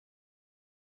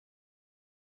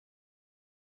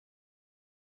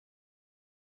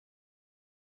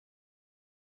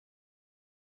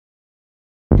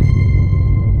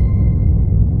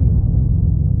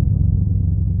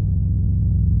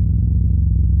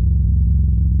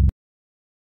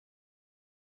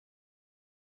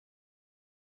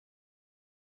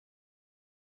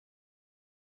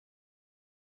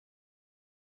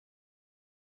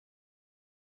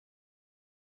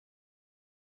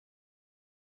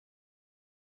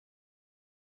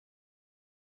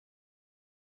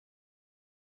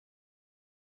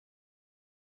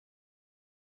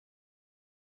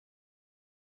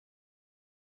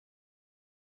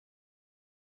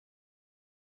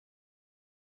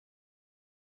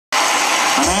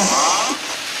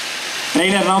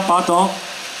ட்ரெய்லர்லாம் பார்த்தோம்.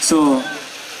 ஸோ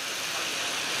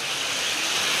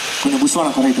கொஞ்சம் புஷ்வான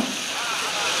குறைக்கும்.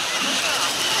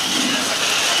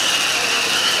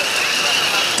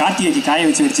 கார்த்திகைக்கு காய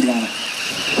வச்சு வச்சிருக்காங்க.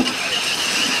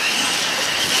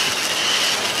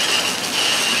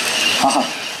 ஆஹா,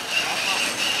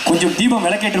 கொஞ்சம் தீபம்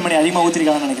விளக்கேற்று மணி அதிகமாக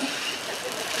ஊற்றிருக்காங்கன்னு நினைக்கிறேன்.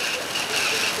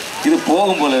 இது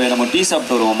போகும் போலவே நம்ம டீ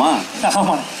சாப்பிட்டு வருவோமா?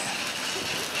 ஆமாம்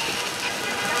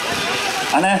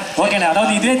அண்ணா, ஓகேண்ணே.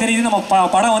 அதாவது இதே தெரியுது நம்ம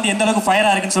படம் வந்து எந்த அளவுக்கு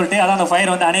ஃபயராக இருக்குன்னு சொல்லிட்டு. அதான் அந்த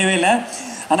ஃபயர் வந்து அணையவே இல்லை.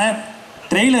 ஆனால்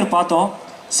ட்ரெய்லர் பார்த்தோம்.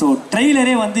 ஸோ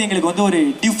ட்ரெய்லரே வந்து எங்களுக்கு வந்து ஒரு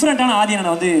டிஃப்ரெண்ட்டான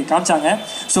ஆதியனை வந்து காமிச்சாங்க.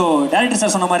 ஸோ டேரக்டர்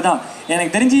சார் சொன்ன மாதிரி தான்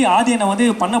எனக்கு தெரிஞ்சு ஆதியனை வந்து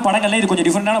பண்ண படங்கள்ல இது கொஞ்சம்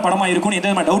டிஃப்ரெண்ட்டான படமாக இருக்கும்னு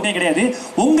எந்த மாதிரி டவுட்டே கிடையாது.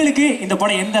 உங்களுக்கு இந்த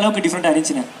படம் எந்த அளவுக்கு டிஃப்ரெண்ட்டாக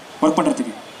இருந்துச்சுங்க ஒர்க்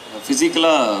பண்ணுறதுக்கு?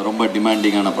 ஃபிசிக்கலாக ரொம்ப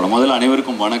டிமாண்டிங்கான படம். முதல்ல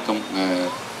அனைவருக்கும் வணக்கம்.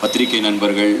 பத்திரிகை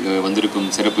நண்பர்கள்,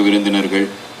 வந்திருக்கும் சிறப்பு விருந்தினர்கள்,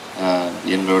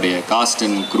 எங்களுடைய காஸ்ட்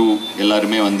அண்ட் க்ரூ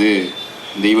எல்லாருமே வந்து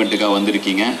இந்த ஈவெண்ட்டுக்காக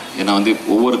வந்திருக்கீங்க. ஏன்னா வந்து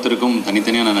ஒவ்வொருத்தருக்கும்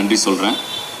தனித்தனியாக நான் நன்றி சொல்கிறேன்.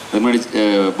 அது முன்னாடி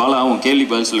பாலா அவன் கேள்வி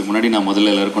பதில் சொல்லுக்கு முன்னாடி நான்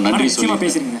முதல்ல எல்லாருக்கும் நன்றி சொல்லி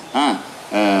பேசுகிறீங்க.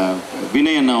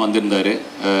 வினய் அண்ணா வந்திருந்தார்.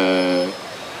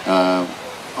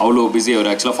 அவ்வளோ பிஸி.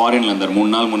 அவர் ஆக்சுவலாக ஃபாரினில் இருந்தார்.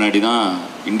 3 நாள் முன்னாடி தான்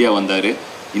இந்தியா வந்தார்.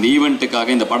 இந்த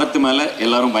ஈவெண்ட்டுக்காக இந்த படத்து மேலே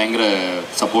எல்லோரும்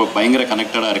பயங்கர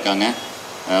கனெக்டடாக இருக்காங்க.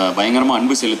 பயங்கரமாக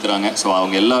அன்பு செலுத்துகிறாங்க. ஸோ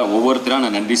அவங்க ஒவ்வொருத்தராக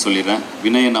நான் நன்றி சொல்லிடுறேன்.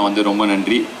 வினய் அண்ணா வந்து ரொம்ப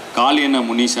நன்றி. காளி அண்ணா,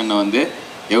 முனீஷ் அண்ணா வந்து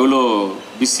எவ்வளோ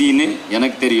பிஸின்னு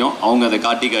எனக்கு தெரியும். அவங்க அதை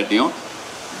காட்டியும்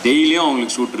டெய்லியும்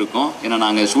அவங்களுக்கு ஷூட் இருக்கும். ஏன்னா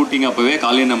நாங்கள் ஷூட்டிங் அப்போவே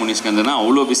காளி அண்ணா, முனீஷ்க்கு வந்தோன்னா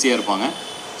அவ்வளோ பிஸியாக இருப்பாங்க.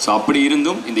 ஸோ அப்படி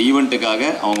இருந்தும் இந்த ஈவெண்ட்டுக்காக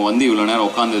அவங்க வந்து இவ்வளோ நேரம்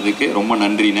உட்காந்ததுக்கு ரொம்ப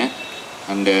நன்றிண்ணே.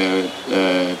 அண்டு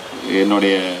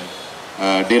என்னுடைய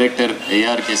டைரக்டர்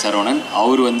ARK சரவணன்,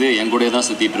 அவர் வந்து எங்கூடயே தான்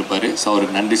சுற்றிட்டு இருப்பார். ஸோ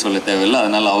அவருக்கு நன்றி சொல்ல தேவையில்லை.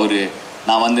 அதனால்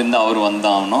நான் வந்திருந்தால் அவர்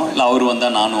வந்தாகணும், இல்லை அவர்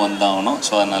வந்தால் நானும் வந்தாகணும்.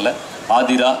 ஸோ அதனால்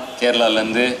ஆதிரா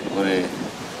கேரளாலேருந்து ஒரு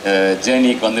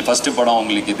ஜேர்னிக்கு வந்து ஃபஸ்ட்டு படம்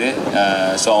அவங்களுக்கு இது.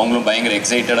 ஸோ அவங்களும் பயங்கர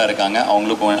எக்ஸைட்டடாக இருக்காங்க.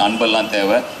 அவங்களுக்கும் அன்பெல்லாம்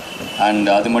தேவை. அண்ட்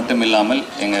அது மட்டும் இல்லாமல்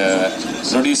எங்கள்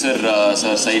ப்ரொடியூசர்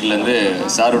சார் சைட்லேருந்து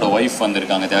சாரோட ஒய்ஃப்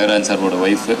வந்திருக்காங்க, தியாகராஜன் சாரோட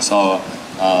ஒய்ஃபு. ஸோ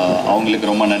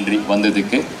அவங்களுக்கு ரொம்ப நன்றி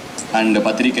வந்ததுக்கு. அண்டு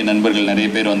பத்திரிக்கை நண்பர்கள் நிறைய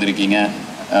பேர் வந்திருக்கீங்க.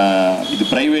 இது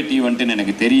ப்ரைவேட் ஈவெண்ட்டுன்னு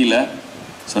எனக்கு தெரியல.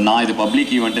 ஸோ நான் இது பப்ளிக்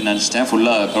ஈவெண்ட்டு நினச்சிட்டேன்,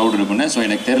 ஃபுல்லாக க்ரௌட் இருக்குன்னு. ஸோ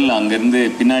எனக்கு தெரில, அங்கேருந்து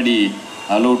பின்னாடி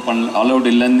அலௌட்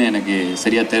இல்லைன்னு எனக்கு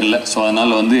சரியாக தெரில. ஸோ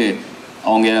அதனால் வந்து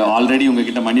அவங்க ஆல்ரெடி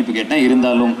உங்ககிட்ட மன்னிப்பு கேட்டேன்.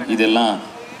 இருந்தாலும் இதெல்லாம்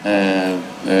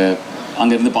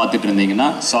அங்கேருந்து பார்த்துட்டு இருந்தீங்கன்னா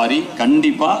சாரி.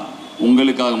 கண்டிப்பாக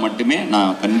உங்களுக்காக மட்டுமே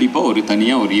நான் கண்டிப்பாக ஒரு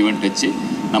தனியாக ஒரு ஈவெண்ட் வச்சு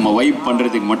நம்ம வைப்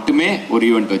பண்ணுறதுக்கு மட்டுமே ஒரு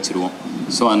ஈவெண்ட் வச்சுருவோம்.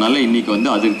 ஸோ அதனால் இன்றைக்கி வந்து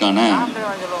அதுக்கான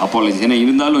அப்பாலஜி. ஏன்னா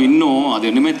இருந்தாலும் இன்னும் அது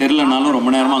இன்னுமே தெரிலனாலும் ரொம்ப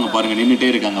நேரமாக அங்கே பாருங்கள் நின்றுட்டே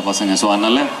இருக்காங்க பசங்க. ஸோ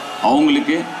அதனால்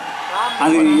அவங்களுக்கு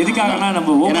அது எதுக்காகனா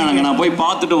நான் போய்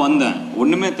பார்த்துட்டு வந்தேன்,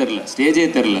 ஒன்றுமே தெரில, ஸ்டேஜே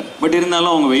தெரில. பட்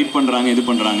இருந்தாலும் அவங்க வெயிட் பண்ணுறாங்க, இது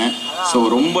பண்ணுறாங்க. ஸோ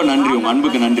ரொம்ப நன்றி, உங்கள்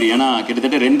அன்புக்கு நன்றி. ஏன்னா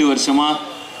கிட்டத்தட்ட 2 வருஷமாக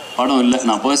படம் இல்லை.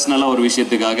 நான் பர்சனலாக ஒரு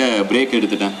விஷயத்துக்காக பிரேக்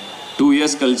எடுத்துட்டேன். 2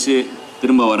 years கழித்து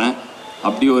திரும்ப வரேன்.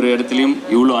 அப்படி ஒரு இடத்துலையும்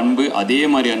இவ்வளோ அன்பு, அதே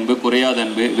மாதிரி அன்பு, குறையாத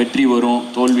அன்பு. வெற்றி வரும்,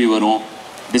 தோல்வி வரும்,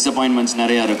 டிசப்பாயின்மெண்ட்ஸ்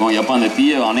நிறையா இருக்கும். எப்போ அந்த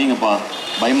தீயை அணைங்கப்பா,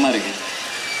 பயமாக இருக்குது.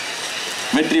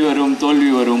 வெற்றி வரும்,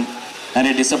 தோல்வி வரும்,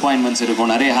 நிறைய டிசப்பாயின்மெண்ட்ஸ் இருக்கும்,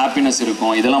 நிறைய ஹாப்பினஸ்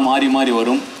இருக்கும். இதெல்லாம் மாறி மாறி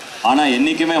வரும். ஆனால்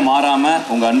என்றைக்குமே மாறாமல்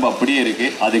உங்கள் அன்பு அப்படியே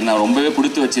இருக்குது. அதுக்கு நான் ரொம்பவே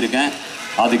கொடுத்து வச்சுருக்கேன்.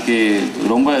 அதுக்கு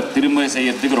ரொம்ப திரும்ப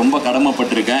செய்யறதுக்கு ரொம்ப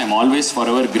கடமைப்பட்டிருக்கேன். I'm always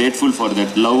for ever grateful for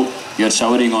that love you are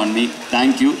showering on me.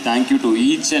 Thank you to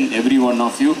each and every one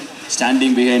of you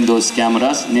standing behind those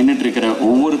cameras. நின்றுட்டு இருக்கிற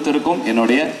ஒவ்வொருத்தருக்கும்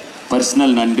என்னுடைய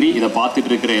பர்சனல் நன்றி. இதை பார்த்துட்டு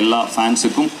இருக்கிற எல்லா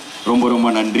ஃபேன்ஸுக்கும் ரொம்ப ரொம்ப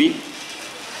நன்றி.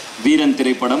 வீரன்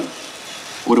திரைப்படம்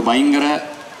ஒரு பயங்கர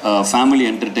ஃபேமிலி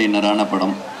என்டர்டெய்னரான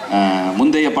படம்.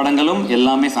 முந்தைய படங்களும்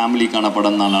எல்லாமே ஃபேமிலிக்கான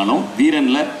படம் தானாலும்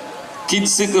வீரனில்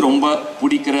கிட்ஸுக்கு ரொம்ப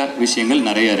பிடிக்கிற விஷயங்கள்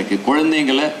நிறையா இருக்குது.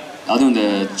 குழந்தைங்களை, அதுவும் இந்த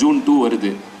June 2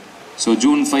 வருது. So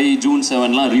June 5, June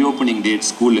 7லாம் reopening date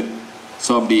school.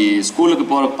 So அப்படி ஸ்கூலுக்கு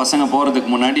பசங்க போகிறதுக்கு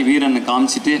முன்னாடி வீரனை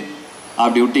காமிச்சிட்டு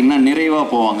அப்படி விட்டிங்கன்னா நிறைவாக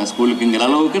போவாங்க ஸ்கூலுக்குங்கிற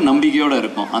அளவுக்கு நம்பிக்கையோடு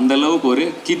இருக்கும். அந்தளவுக்கு ஒரு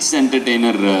கிட்ஸ்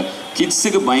என்டர்டெய்னர்,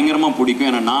 கிட்ஸுக்கு பயங்கரமாக பிடிக்கும்.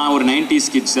 ஏன்னா நான் ஒரு 90s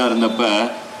கிட்ஸாக இருந்தப்போ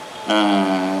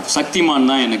சக்திமான்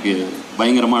தான் எனக்கு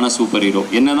பயங்கரமான சூப்பர் ஹீரோ.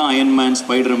 என்ன தான் அயன்மேன்,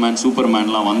 ஸ்பைடர்மேன்,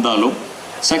 சூப்பர்மேன்லாம் வந்தாலும்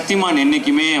சக்திமான்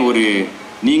என்றைக்குமே ஒரு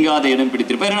நீங்காத இடம்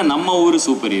பிடித்திருப்பார். ஏன்னா நம்ம ஊர்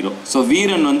சூப்பர் ஹீரோ. ஸோ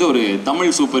வீரன் வந்து ஒரு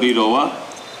தமிழ் சூப்பர் ஹீரோவாக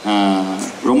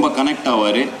ரொம்ப கனெக்ட்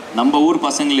ஆவார். நம்ம ஊர்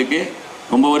பசங்களுக்கு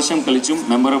ரொம்ப வருஷம் கழிச்சும்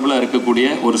மெமரபுளாக இருக்கக்கூடிய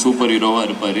ஒரு சூப்பர் ஹீரோவாக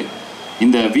இருப்பார்.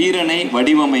 இந்த வீரனை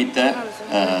வடிவமைத்த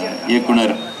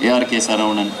இயக்குனர் ARK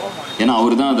சரவணன். ஏன்னா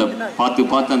அவர் தான் அதை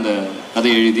பார்த்து அந்த கதை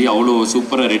எழுதி அவ்வளோ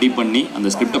சூப்பராக ரெடி பண்ணி அந்த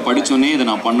ஸ்கிரிப்டை படித்தோன்னே இதை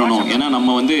நான் பண்ணணும். ஏன்னா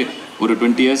நம்ம வந்து ஒரு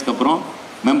 20 இயர்ஸ்க்கு அப்புறம்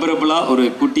மெமரபுளாக ஒரு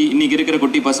குட்டி, இன்றைக்கி இருக்கிற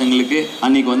குட்டி பசங்களுக்கு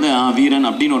அன்றைக்கி வந்து வீரன்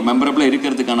அப்படின்னு ஒரு மெமரபுளாக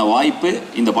இருக்கிறதுக்கான வாய்ப்பு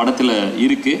இந்த படத்தில்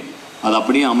இருக்குது. அது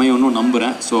அப்படியே அமையணும்னு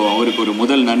நம்புகிறேன். ஸோ அவருக்கு ஒரு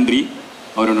முதல் நன்றி.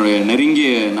 அவர் என்னுடைய நெருங்கிய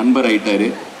நண்பர் ஆகிட்டார்.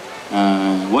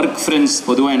 ஒர்க் ஃப்ரெண்ட்ஸ்,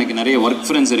 பொதுவாக எனக்கு நிறைய ஒர்க்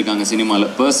ஃப்ரெண்ட்ஸ் இருக்காங்க சினிமாவில்.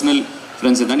 பர்சனல்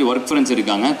ஃப்ரெண்ட்ஸை தாண்டி ஒர்க் ஃப்ரெண்ட்ஸ்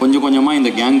இருக்காங்க. கொஞ்சம் கொஞ்சமாக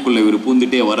இந்த கேங்குக்குள்ளே இவர்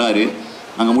பூந்துகிட்டே வராரு.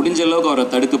 நாங்கள் முடிஞ்ச அளவுக்கு அவரை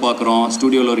தடுத்து பார்க்குறோம்,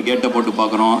 ஸ்டூடியோவில் ஒரு கேட்டை போட்டு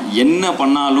பார்க்குறோம். என்ன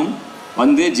பண்ணாலும்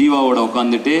வந்து ஜீவாவோட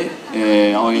உட்காந்துட்டு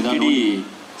அவர் ஏதாவது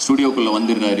ஸ்டூடியோக்குள்ளே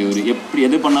வந்துடுறாரு. இவர் எப்படி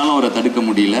எது பண்ணாலும் அவரை தடுக்க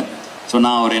முடியல. ஸோ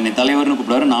நான் அவர் என்னை தலைவர்னு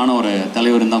கூப்பிடுவாரு, நானும் அவரை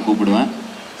தலைவர்னு தான் கூப்பிடுவேன்.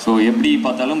 ஸோ எப்படி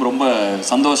பார்த்தாலும் ரொம்ப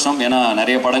சந்தோஷம். ஏன்னா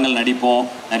நிறைய படங்கள் நடிப்போம்,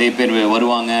 நிறைய பேர்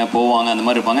வருவாங்க போவாங்க, அந்த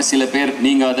மாதிரி இருப்பாங்க. சில பேர்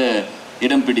நீங்காத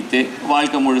இடம் பிடித்து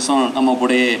வாழ்க்கை முழுசும் நம்ம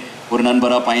கூடயே ஒரு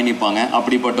நண்பராக பயணிப்பாங்க.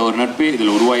 அப்படிப்பட்ட ஒரு நட்பு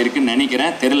இதில் உருவாயிருக்குன்னு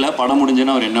நினைக்கிறேன். தெரில, படம்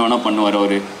முடிஞ்சுன்னா அவர் என்ன வேணால் பண்ணுவார்.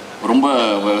 அவர் ரொம்ப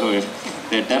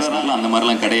டெரரெலாம் அந்த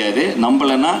மாதிரிலாம் கிடையாது.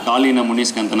 நம்பலைன்னா காலின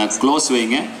முனிஷ்கந்தனை க்ளோஸ்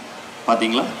வைங்க,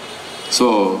 பார்த்தீங்களா? ஸோ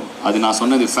அது நான்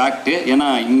சொன்னது ஃபேக்ட்டு. ஏன்னா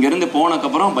இங்கேருந்து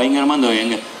போனதுக்கப்புறம் பயங்கரமாக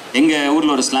இந்த எங்கள்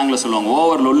ஊரில் ஒரு ஸ்லாங்கில் சொல்லுவாங்க,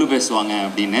 ஓவர் லொல்லு பேசுவாங்க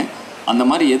அப்படின்னு. அந்த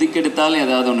மாதிரி எதுக்கு எடுத்தாலும்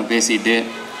ஏதாவது ஒன்று பேசிட்டு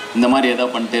இந்த மாதிரி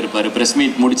எதாவது பண்ணிட்டே இருப்பார். ப்ரெஸ்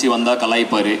மீட் முடித்து வந்தால்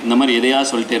கலாய்ப்பார், இந்த மாதிரி எதையாக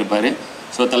சொல்லிட்டே இருப்பார்.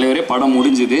 ஸோ தலைவரே படம்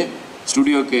முடிஞ்சுது,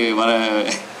 ஸ்டுடியோவுக்கு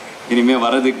இனிமேல்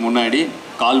வரதுக்கு முன்னாடி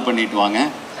கால் பண்ணிட்டு வாங்க.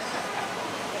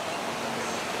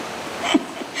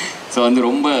 ஸோ வந்து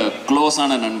ரொம்ப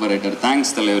க்ளோஸான நண்பர் இருக்கார்.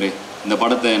 தேங்க்ஸ் தலைவரே, இந்த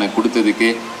படத்தை எனக்கு கொடுத்ததுக்கு,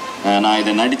 நான்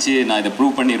இதை நடித்து நான் இதை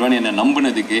ப்ரூவ் பண்ணிடுவேன்னு என்னை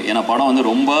நம்பினதுக்கு. ஏன்னா படம் வந்து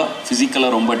ரொம்ப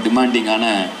ஃபிசிக்கலாக ரொம்ப டிமாண்டிங்கான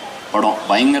படம்.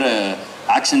 பயங்கர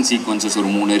ஆக்ஷன் சீக்வன்சஸ் ஒரு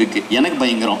 3 இருக்குது. எனக்கு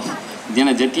பயங்கரம்.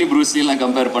 ஏன்னா ஜெட்லி ப்ரூஸ்லிலாம்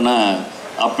கம்பேர் பண்ணால்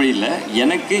அப்படி இல்லை.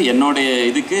 எனக்கு என்னுடைய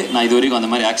இதுக்கு நான் இது வரைக்கும்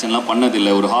அந்த மாதிரி ஆக்ஷன்லாம்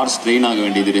பண்ணதில்லை. ஒரு ஹார்ஸ் ட்ரெயின் ஆக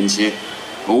வேண்டியது இருந்துச்சு.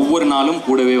 ஒவ்வொரு நாளும்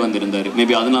கூடவே வந்திருந்தார்.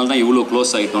 மேபி அதனால தான் இவ்வளோ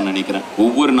க்ளோஸ் ஆகிட்டோன்னு நினைக்கிறேன்.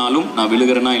 ஒவ்வொரு நாளும் நான்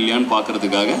விழுகிறேன்னா இல்லையான்னு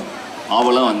பார்க்குறதுக்காக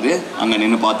அவளாம் வந்து அங்கே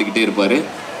நின்று பார்த்துக்கிட்டே இருப்பார்.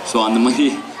 ஸோ அந்த மாதிரி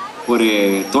ஒரு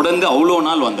தொடர்ந்து அவ்வளோ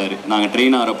நாள் வந்தார். நாங்கள்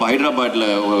ட்ரெயின் ஆகிறப்போ ஹைதராபாத்தில்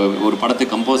ஒரு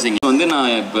படத்துக்கு கம்போசிங் வந்து நான்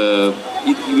இப்போ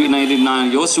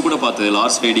நான் யோசிச்சு கூட பார்த்தது.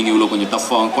 ஹார்ஸ் ரைடிங் இவ்வளோ கொஞ்சம்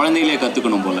டஃப்பாகும், குழந்தைகளே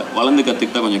கற்றுக்கணும் போல், வளர்ந்து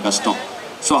கற்றுக்கிட்டா கொஞ்சம் கஷ்டம்.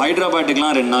 ஸோ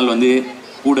ஹைதராபாட்டுக்கெலாம் 2 நாள் வந்து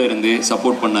கூட இருந்து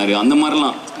சப்போர்ட் பண்ணார். அந்த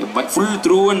மாதிரிலாம் ஃபுல்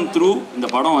த்ரூ அண்ட் த்ரூ இந்த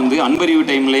படம் வந்து அன்பறிவு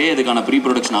டைம்லேயே இதுக்கான ப்ரீ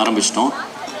ப்ரொடக்ஷன் ஆரம்பிச்சிட்டோம்.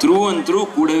 த்ரூ அண்ட் த்ரூ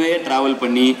கூடவே ட்ராவல்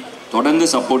பண்ணி தொடர்ந்து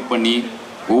சப்போர்ட் பண்ணி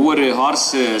ஒவ்வொரு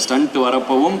ஹார்ஸ் ஸ்டண்ட்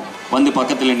வரப்பவும் வந்து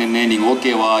பக்கத்தில் நின்று நீங்கள்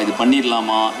ஓகேவா இது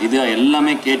பண்ணிடலாமா இது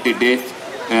எல்லாமே கேட்டுட்டு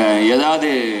ஏதாவது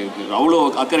அவ்வளோ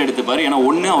அக்கறை எடுத்துப்பார். ஏன்னா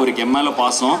ஒன்று அவருக்கு என் மேலே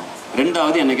பாசம்,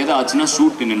 2வது எனக்கு எதாவது ஆச்சுன்னா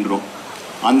ஷூட் நின்றுடும்.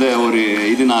 அந்த ஒரு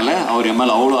இதனால அவர் என்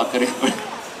மேலே அவ்வளோ அக்கறை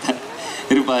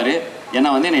இருப்பார். ஏன்னா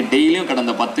வந்து என்னை டெய்லியும்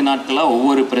கடந்த 10 நாட்களாக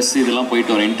ஒவ்வொரு ப்ரெஸ் இதெல்லாம்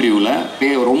போயிட்டு வர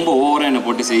இன்டர்வியூவில் ரொம்ப ஓவராக என்னை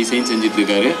போட்டு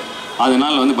செஞ்சுட்ருக்காரு.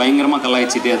 அதனால் வந்து பயங்கரமாக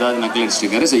கலாய்ச்சிட்டு ஏதாவது நக்கல்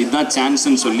அடிச்சிருக்காரு. ஸோ இதுதான்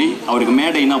சான்ஸுன்னு சொல்லி அவருக்கு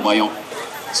மேடைனா பயம்.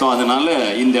 ஸோ அதனால்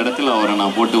இந்த இடத்துல அவரை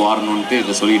நான் போட்டு வாரணுன்ட்டு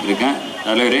இதை சொல்லிகிட்டு இருக்கேன்.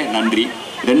 தலைவரே நன்றி.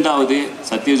 2வது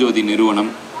சத்யஜோதி நிறுவனம்,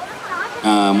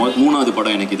 3வது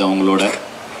படம் எனக்கு இது அவங்களோட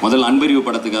முதல் அன்பறிவு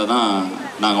படத்துக்காக தான்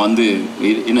நாங்கள் வந்து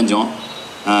இணைஞ்சோம்.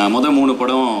 3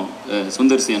 படம்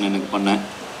சுந்தர்சி எனக்கு பண்ணேன்.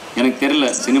 எனக்கு தெரில,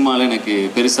 சினிமாவில் எனக்கு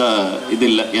பெருசாக இது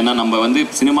இல்லை. ஏன்னா நம்ம வந்து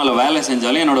சினிமாவில் வேலை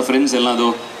செஞ்சாலே என்னோடய ஃப்ரெண்ட்ஸ் எல்லாம் ஏதோ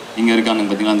இங்கே இருக்கானுங்க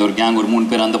பார்த்தீங்களா, அந்த ஒரு கேங் ஒரு 3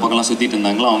 பேர் அந்த பக்கம்லாம் சுற்றிட்டு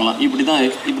இருந்தாங்களோ, அவங்களாம்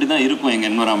இப்படி தான் இருக்கும் எங்கள்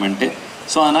என்வரான்மெண்ட்டு.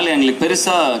 ஸோ அதனால் எங்களுக்கு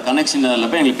பெருசாக கனெக்ஷன்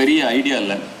இல்லைப்போ எங்களுக்கு பெரிய ஐடியா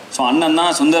இல்லை. ஸோ அண்ணன்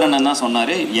தான் சுந்தர் அண்ணன் தான்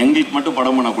சொன்னார், எங்களுக்கு மட்டும்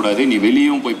படம் பண்ணக்கூடாது, நீ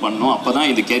வெளியும் போய் பண்ணணும், அப்போ தான்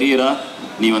இது கெரியராக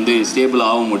நீ வந்து ஸ்டேபிள்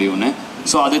ஆக முடியும்னு.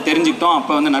 ஸோ அதை தெரிஞ்சுக்கிட்டோம்.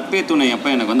 அப்போ வந்து நட்பே துணை அப்போ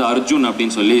எனக்கு வந்து அர்ஜுன்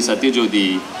அப்படின்னு சொல்லி சத்யஜோதி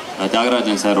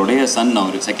தியாகராஜன் சாரோடைய சன்,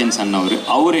 அவர் செகண்ட் சன்.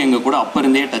 அவர் எங்கள் கூட அப்போ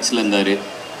இருந்தே டச்சில் இருந்தார்.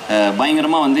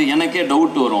 பயங்கரமாக வந்து எனக்கே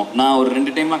டவுட் வரும். நான் ஒரு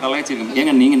 2 டைமாக கலாய்ச்சிருக்கேன்,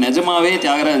 ஏங்க நீங்கள் நிஜமாவே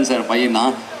தியாகராஜன் சார் பையனா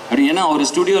அப்படி. ஏன்னா அவர்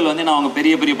ஸ்டுடியோவில் வந்து நான் அவங்க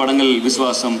பெரிய பெரிய படங்கள்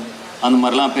விஸ்வாசம் அந்த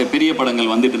மாதிரிலாம் பெரிய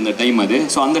படங்கள் வந்துட்டு இருந்த டைம் அது.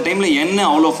 ஸோ அந்த டைமில் என்ன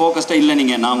அவ்வளோ ஃபோக்கஸ்டாக இல்லை,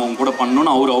 நீங்கள் நாங்கள் உங்க கூட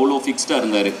பண்ணணும்னு அவர் அவ்வளோ ஃபிக்ஸ்டாக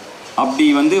இருந்தார். அப்படி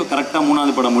வந்து கரெக்டாக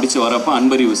 3வது படம் முடித்து வரப்போ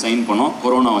அன்பறிவு சைன் பண்ணோம்.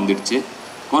 கொரோனா வந்துடுச்சு.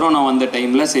 கொரோனா வந்த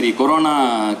டைமில் சரி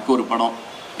கொரோனாக்கு ஒரு படம்,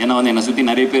 ஏன்னா வந்து என்னை சுற்றி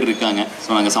நிறைய பேர் இருக்காங்க, ஸோ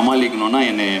நாங்கள் சமாளிக்கணும்னா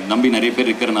என்னை நம்பி நிறைய பேர்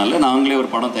இருக்கிறனால நாங்களே ஒரு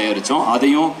படம் தயாரித்தோம்.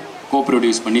 அதையும்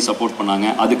ப்ரொடியூஸ் பண்ணி சப்போர்ட் பண்ணாங்க.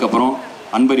 அதுக்கப்புறம்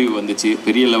அன்பறிவு வந்துச்சு,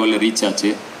 பெரிய லெவலில் ரீச்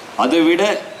ஆச்சு. அதை விட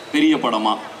பெரிய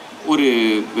படமாக ஒரு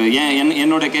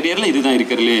என்னோட கெரியரில் இதுதான்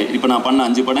இருக்கிறதுலே, இப்போ நான் பண்ண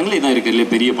 5 படங்கள் இதுதான் இருக்கிறதுலே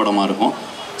பெரிய படமாக இருக்கும்.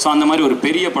 ஸோ அந்த மாதிரி ஒரு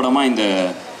பெரிய படமாக இந்த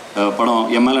படம்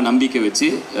என் மேலே நம்பிக்கை வச்சு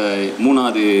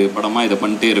 3வது படமாக இதை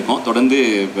பண்ணிட்டே இருக்கோம். தொடர்ந்து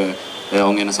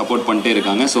அவங்க என்னை சப்போர்ட் பண்ணிட்டே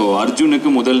இருக்காங்க. ஸோ அர்ஜுனுக்கு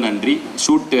முதல் நன்றி.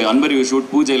 அன்பறிவு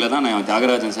ஷூட் பூஜையில் தான் நான்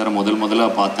தியாகராஜன் சாரை முதல்ல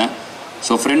பார்த்தேன்.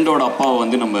 ஸோ ஃப்ரெண்டோட அப்பாவை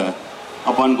வந்து நம்ம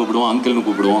அப்பான்னு கூப்பிடுவோம், அங்கிள்னு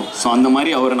கூப்பிடுவோம். ஸோ அந்த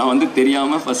மாதிரி அவரை நான் வந்து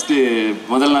தெரியாமல் ஃபஸ்ட்டு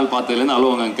முதல் நாள் பார்த்ததுலேருந்து ஹலோ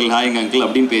உங்கள் அங்கிள், ஹாய்ங்க அங்கிள்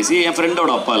அப்படின்னு பேசி என்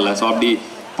ஃப்ரெண்டோட அப்பா இல்லை, ஸோ அப்படி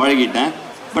பழகிட்டேன்.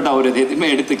 பட் அவர் இது எதுவுமே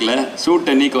எடுத்துக்கல.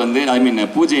 ஷூட் அன்னைக்கு வந்து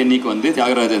பூஜை அன்னைக்கு வந்து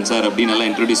தியாகராஜன் சார் அப்படின்னு எல்லாம்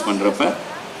இன்ட்ரடியூஸ் பண்ணுறப்ப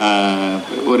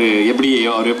ஒரு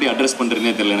அவர் எப்படி அட்ரஸ்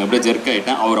பண்ணுறதுனே தெரியல, நான் அப்படியே ஜெர்க்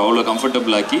ஆகிட்டேன். அவர் அவ்வளோ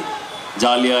கம்ஃபர்டபுள் ஆக்கி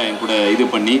ஜாலியாக என் கூட இது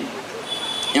பண்ணி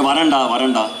வரேன்டா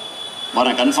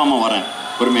வரேன், கன்ஃபார்மாக வரேன்,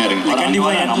 பொறுமையாக இருங்க.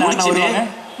 கண்டிப்பாக நான்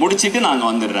முடிச்சுட்டு நாங்கள்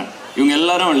வந்துடுறேன். இவங்க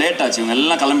எல்லாரும் லேட் ஆச்சு, இவங்க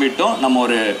எல்லாம் கிளம்பிட்டோம். நம்ம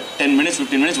ஒரு 10 minutes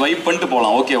 15 minutes வைப் பண்ணிட்டு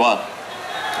போகலாம், ஓகேவா?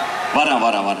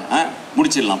 வரேன்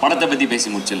முடிச்சிடலாம், படத்தை பற்றி பேசி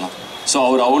முடிச்சிடலாம். ஸோ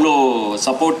அவர் அவ்வளோ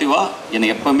சப்போர்ட்டிவாக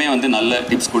எனக்கு எப்போவுமே வந்து நல்ல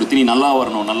டிப்ஸ் கொடுத்து நீ நல்லா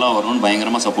வரணும்னு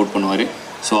பயங்கரமாக சப்போர்ட் பண்ணுவார்.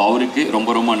 ஸோ அவருக்கு ரொம்ப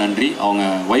ரொம்ப நன்றி. அவங்க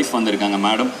ஒய்ஃப் வந்திருக்காங்க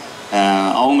மேடம்,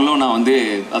 அவங்களும் நான் வந்து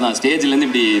அதான் ஸ்டேஜ்லேருந்து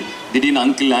இப்படி திடீர்னு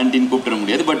அங்கிள் ஆண்டின்னு கூப்பிட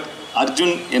முடியாது. பட்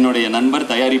அர்ஜுன் என்னுடைய நண்பர்,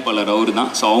 தயாரிப்பாளர் அவர் தான்.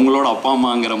 ஸோ அவங்களோட அப்பா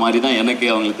அம்மாங்கிற மாதிரி தான் எனக்கு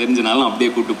அவங்களுக்கு தெரிஞ்சனாலும் அப்படியே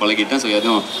கூப்பிட்டு பழகிட்டேன். ஸோ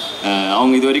எதுவும்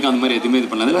அவங்க இது வரைக்கும் அந்த மாதிரி எதுவுமே இது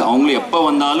பண்ணதில்லை. அவங்களும் எப்போ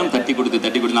வந்தாலும் தட்டி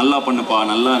கொடுத்து நல்லா பண்ணுப்பா,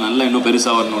 நல்லா இன்னும்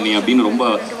பெருசாக வரணும் நீ அப்படின்னு ரொம்ப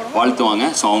வாழ்த்துவாங்க.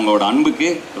 ஸோ அவங்களோட அன்புக்கு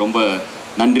ரொம்ப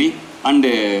நன்றி. அண்டு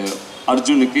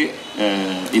அர்ஜுனுக்கு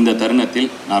இந்த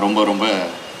தருணத்தில் நான் ரொம்ப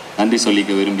நன்றி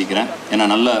சொல்லிக்க விரும்பிக்கிறேன். ஏன்னா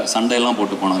நல்ல சண்டையெல்லாம்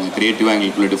போட்டு போனாங்க, க்ரியேட்டிவாக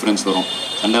எங்களுக்குள்ள டிஃப்ரென்ஸ் வரும்,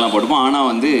 சண்டையெல்லாம் போட்டுப்போம். ஆனால்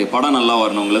வந்து படம் நல்லா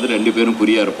வரணுங்கிறது 2 பேரும்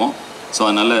குறியாக இருப்போம். ஸோ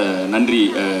அதனால் நன்றி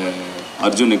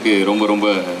அர்ஜுனுக்கு ரொம்ப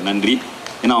நன்றி.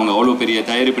 ஏன்னா அவங்க அவ்வளோ பெரிய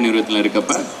தயாரிப்பு நிறுவனத்தில்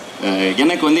இருக்கப்ப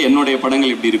எனக்கு வந்து என்னுடைய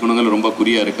படங்கள் இப்படி இருக்கணுங்கிற ரொம்ப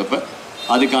குறியாக இருக்கப்ப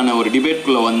அதுக்கான ஒரு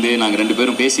டிபேட்குள்ளே வந்து நாங்கள் 2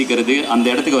 பேரும் பேசிக்கிறது, அந்த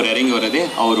இடத்துக்கு அவர் இறங்கி வர்றதே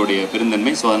அவருடைய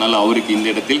பெருந்தன்மை. ஸோ அதனால் அவருக்கு இந்த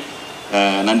இடத்தில்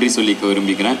நன்றி சொல்லிக்க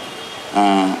விரும்பிக்கிறேன்.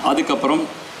 அதுக்கப்புறம்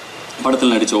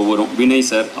படத்தில் நடித்த வினய்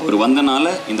சார் அவர் வந்தனால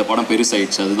இந்த படம்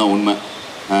பெருசாயிடுச்சு, அதுதான் உண்மை.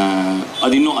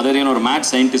 அது இன்னும் அதாவது ஒரு மேட்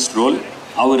சயின்டிஸ்ட் ரோல்,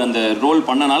 அவர் அந்த ரோல்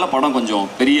பண்ணனால படம் கொஞ்சம்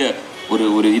பெரிய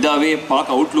ஒரு இதாகவே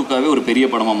பார்க்க அவுட்லுக்காகவே ஒரு பெரிய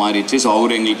படமாக மாறிடுச்சு. ஸோ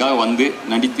அவர் எங்களுக்காக வந்து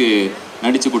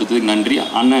நடித்து கொடுத்ததுக்கு நன்றி.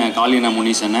 அண்ணன் காளியண்ணா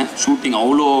முனிஷ் அண்ணன் ஷூட்டிங்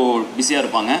அவ்வளோ பிஸியாக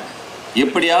இருப்பாங்க,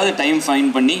 எப்படியாவது டைம் ஃபைன்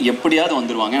பண்ணி எப்படியாவது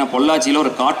வந்துடுவாங்க. ஏன்னா பொள்ளாச்சியில்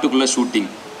ஒரு காட்டுக்குள்ளே ஷூட்டிங்,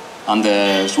 அந்த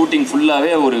ஷூட்டிங்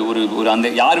ஃபுல்லாகவே ஒரு அந்த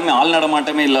யாருமே ஆள்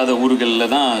நடமாட்டமே இல்லாத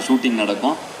ஊர்களில் தான் ஷூட்டிங்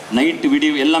நடக்கும். நைட்டு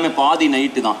விடிவு எல்லாமே பாதி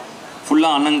நைட்டு தான்,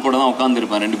 ஃபுல்லாக அண்ணன் கூட தான்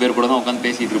உட்காந்துருப்பேன், 2 பேர் கூட தான் உட்காந்து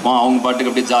பேசிகிட்டு இருப்போம். அவங்க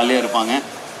பாட்டுக்கு அப்படியே ஜாலியாக இருப்பாங்க.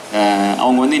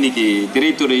 அவங்க வந்து இன்றைக்கி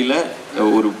திரைத்துறையில்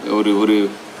ஒரு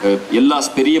எல்லா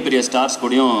பெரிய ஸ்டார்ஸ்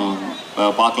கூடயும்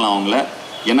பார்க்கலாம் அவங்கள.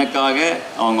 எனக்காக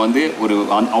அவங்க வந்து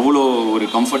அவ்வளோ ஒரு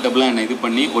கம்ஃபர்டபுளாக என்னை இது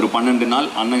பண்ணி ஒரு 12 நாள்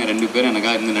அண்ணங்க 2 பேரும்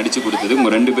எனக்காக இருந்து நடித்து கொடுத்தது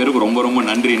உங்கள் 2 பேருக்கு ரொம்ப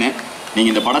நன்றினே.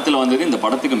 நீங்கள் இந்த படத்தில் வந்தது இந்த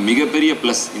படத்துக்கு மிகப்பெரிய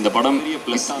ப்ளஸ். இந்த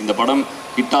படம்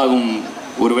ஹிட் ஆகும்,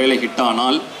 ஒருவேளை ஹிட்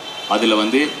ஆனால் அதில்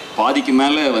வந்து பாதிக்கு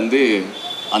மேலே வந்து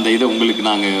அந்த இதை உங்களுக்கு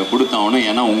நாங்கள் கொடுத்தாகணும்.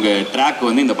 ஏன்னா உங்கள் ட்ராக்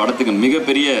வந்து இந்த படத்துக்கு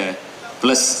மிகப்பெரிய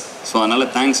ப்ளஸ். ஸோ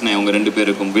அதனால் தேங்க்ஸ்ண்ணே உங்கள் 2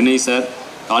 பேருக்கும். வினய் சார்,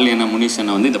 காளியண்ணா முனிஷ்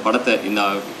அண்ணா வந்து இந்த படத்தை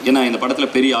ஏன்னா இந்த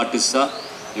படத்தில் பெரிய ஆர்டிஸ்டாக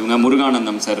இவங்க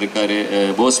முருகானந்தம் சார் இருக்கார்,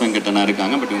 போஸ் வெங்கடண்ணா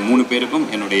இருக்காங்க. பட் இவங்க 3 பேருக்கும்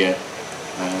என்னுடைய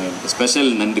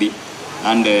ஸ்பெஷல் நன்றி.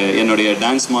 அண்டு என்னுடைய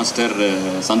டான்ஸ் மாஸ்டர்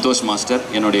சந்தோஷ் மாஸ்டர்,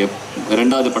 என்னுடைய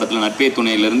 2வது படத்தில் நட்பே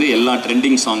துணையிலேருந்து எல்லா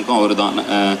ட்ரெண்டிங் சாங்க்கும் அவர் தான்.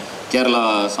 கேரளா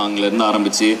சாங்லேருந்து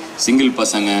ஆரம்பித்து சிங்கிள்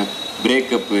பசங்க,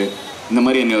 பிரேக்கப்பு, இந்த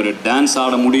மாதிரி என்னை ஒரு டான்ஸ்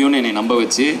ஆட முடியும்னு என்னை நம்ப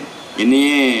வச்சு,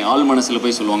 என்னையே ஆள் மனசில்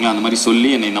போய் சொல்லுவாங்க அந்த மாதிரி சொல்லி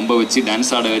என்னை நம்ப வச்சு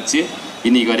டான்ஸ் ஆட வச்சு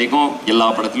இன்றைக்கி வரைக்கும் எல்லா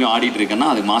படத்துலையும் ஆடிட்டு இருக்கேன்னா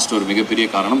அது மாஸ்டர் ஒரு மிகப்பெரிய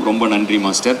காரணம். ரொம்ப நன்றி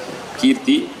மாஸ்டர்.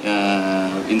 கீர்த்தி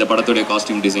இந்த படத்துடைய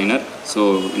காஸ்டியூம் டிசைனர். ஸோ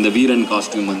இந்த வீரன்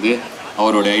காஸ்டியூம் வந்து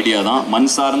அவரோட ஐடியா தான். மண்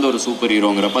சார்ந்த ஒரு சூப்பர்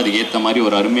ஹீரோங்கிறப்ப அதுக்கு ஏற்ற மாதிரி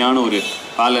ஒரு அருமையான ஒரு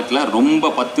பேலட்டில்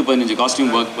ரொம்ப 10-15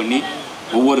 காஸ்டியூம் ஒர்க் பண்ணி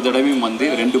ஒவ்வொரு தடவையும் வந்து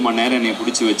 2 மணி நேரம் என்னை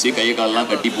பிடிச்சி வச்சு கையை காலெலாம்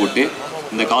கட்டி போட்டு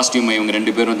இந்த காஸ்டியூமை இவங்க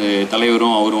 2 பேரும் இந்த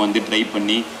தலைவரும் அவரும் வந்து ட்ரை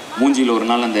பண்ணி மூஞ்சியில் ஒரு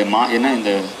நாள் அந்த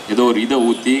இந்த ஏதோ ஒரு இதை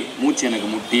ஊற்றி மூச்சு எனக்கு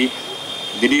முட்டி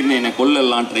திடீர்னு என்னை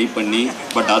கொல்லெல்லாம் ட்ரை பண்ணி,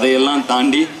 பட் அதையெல்லாம்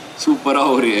தாண்டி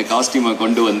சூப்பராக ஒரு காஸ்டியூமை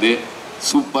கொண்டு வந்து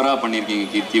சூப்பராக பண்ணியிருக்கீங்க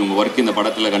கீர்த்தி. உங்கள் ஒர்க் இந்த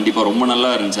படத்தில் கண்டிப்பாக ரொம்ப நல்லா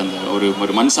இருந்துச்சு. அந்த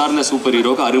ஒரு மண் சார்ந்த சூப்பர்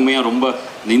ஹீரோக்கு அருமையாக ரொம்ப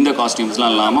இந்த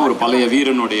காஸ்டியூம்ஸ்லாம் இல்லாமல் ஒரு பழைய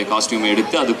வீரனுடைய காஸ்டியூமை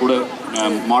எடுத்து அது கூட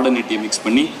மாடர்னிட்டியை மிக்ஸ்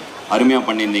பண்ணி அருமையாக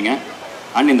பண்ணியிருந்தீங்க.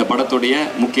 அண்ட் இந்த படத்துடைய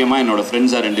முக்கியமாக என்னோடய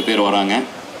ஃப்ரெண்ட்ஸாக 2 பேர் வராங்க.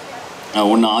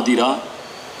 ஒன்று ஆதிரா,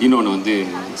 இன்னொன்று வந்து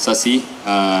சசி.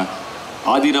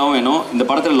 ஆதிராவும் வேணும். இந்த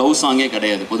படத்தில் லவ் சாங்கே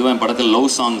கிடையாது. பொதுவாக என் படத்தில் லவ்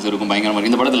சாங்ஸ் இருக்கும் பயங்கரமாக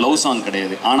இருக்குது. இந்த படத்தில் லவ் சாங்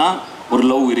கிடையாது, ஆனால் ஒரு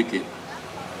லவ் இருக்குது.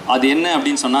 அது என்ன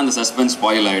அப்படின்னு சொன்னால் அந்த சஸ்பென்ஸ்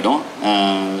ஸ்பாயில் ஆகிடும்.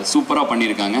 சூப்பராக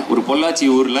பண்ணியிருக்காங்க. ஒரு பொள்ளாச்சி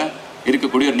ஊரில்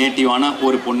இருக்கக்கூடிய ஒரு நேட்டிவான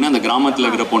ஒரு பொண்ணு, அந்த கிராமத்தில்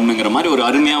இருக்கிற பொண்ணுங்கிற மாதிரி ஒரு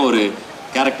அருமையாக ஒரு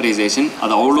கேரக்டரைசேஷன்.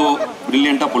 அது அவ்வளோ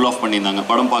ப்ரில்லியண்ட்டாக புல் ஆஃப் பண்ணியிருந்தாங்க.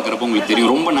 படம் பார்க்குறப்போ உங்களுக்கு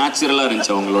தெரியும், ரொம்ப நேச்சுரலாக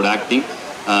இருந்துச்சு அவங்களோட ஆக்டிங்.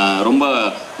 ரொம்ப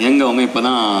அவங்க இப்போ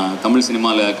தான் தமிழ்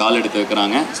சினிமாவில் கால் எடுத்து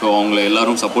வைக்கிறாங்க. ஸோ அவங்கள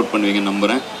எல்லோரும் சப்போர்ட் பண்ணுவீங்கன்னு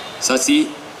நம்புகிறேன். சசி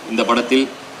இந்த படத்தில்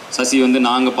சசி வந்து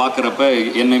நாங்கள் பார்க்குறப்ப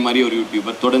என்னை மாதிரி ஒரு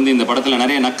யூடியூபர், தொடர்ந்து இந்த படத்தில்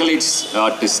நிறைய நக்கலைட்ஸ்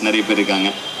ஆர்டிஸ்ட் நிறைய பேர் இருக்காங்க.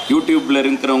 யூடியூப்பில்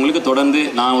இருக்கிறவங்களுக்கு தொடர்ந்து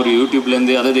நான் ஒரு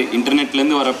யூடியூப்லேருந்து அதாவது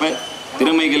இன்டர்நெட்லேருந்து வரப்போ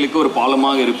திறமைகளுக்கு ஒரு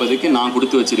பாலமாக இருப்பதுக்கு நான்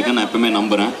கொடுத்து வச்சுருக்கேன், நான் எப்பவுமே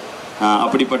நம்புகிறேன்.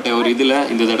 அப்படிப்பட்ட ஒரு இதில்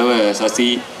இந்த தடவை சசி,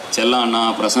 செல்லா அண்ணா,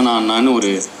 பிரசன்னா அண்ணான்னு ஒரு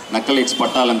நக்கலைட்ஸ்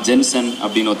பட்டாளம் ஜென்சன்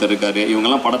அப்படின்னு ஒருத்தர் இருக்கார்.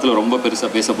 இவங்கெல்லாம் படத்தில் ரொம்ப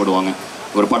பெருசாக பேசப்படுவாங்க.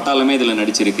 ஒரு பட்டாளமே இதில்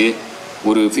நடிச்சிருக்கு.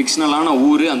 ஒரு ஃபிக்ஷனலான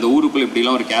ஊர், அந்த ஊருக்குள்ள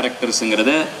இப்படிலாம் ஒரு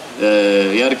கேரக்டர்ஸுங்கிறத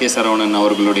ஏஆர்கே சரவணன்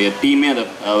அவர்களுடைய டீமே, அதை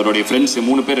அவருடைய ஃப்ரெண்ட்ஸ்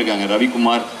 3 பேர் இருக்காங்க,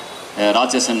 ரவிக்குமார்,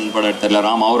 ராட்சசன் பட எடுத்ததில்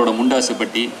ராம், அவரோட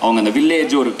முண்டாசுப்பட்டி, அவங்க அந்த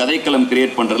வில்லேஜ் ஒரு கதைக்களம்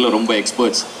கிரியேட் பண்ணுறதுல ரொம்ப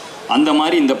எக்ஸ்பர்ட்ஸ். அந்த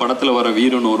மாதிரி இந்த படத்தில் வர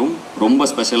வீரனூரும் ரொம்ப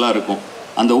ஸ்பெஷலாக இருக்கும்.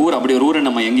 அந்த ஊர் அப்படி ஒரு ஊரை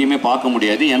நம்ம எங்கேயுமே பார்க்க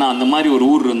முடியாது. ஏன்னா அந்த மாதிரி ஒரு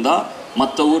ஊர் இருந்தால்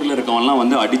மற்ற ஊரில் இருக்கவங்கலாம்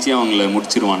வந்து அடித்து அவங்கள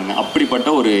முடிச்சிருவானுங்க. அப்படிப்பட்ட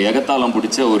ஒரு எகத்தாளம்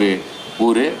பிடிச்ச ஒரு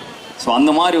ஊர். ஸோ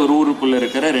அந்த மாதிரி ஒரு ஊருக்குள்ளே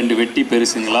இருக்கிற 2 வெட்டி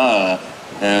பெருசுங்களா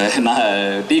நான்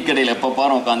டீ கடையில் எப்போ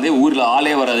பாரு உட்காந்து ஊரில்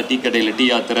ஆளே வராத டீ கடையில் டீ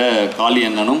ஆத்துற காளி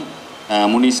அண்ணனும்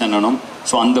முனீஷ் அண்ணனும்.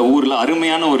 ஸோ அந்த ஊரில்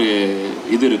அருமையான ஒரு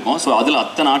இது இருக்கும். ஸோ அதில்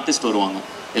அத்தனை ஆர்டிஸ்ட் வருவாங்க.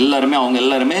 எல்லாருமே அவங்க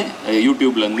எல்லாருமே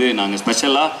யூடியூப்லேருந்து நாங்கள்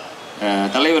ஸ்பெஷலாக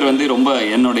தலைவர் வந்து ரொம்ப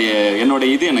என்னுடைய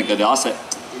இது எனக்கு அது ஆசை.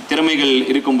 திறமைகள்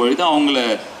இருக்கும் பொழுது அவங்கள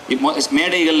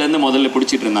மேடைகள்லேருந்து முதல்ல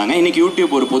பிடிச்சிட்டு இருந்தாங்க. இன்றைக்கி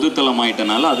யூடியூப் ஒரு பொதுத்தளம்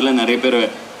ஆகிட்டனால அதில் நிறைய பேர்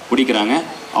பிடிக்கிறாங்க.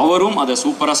 அவரும் அதை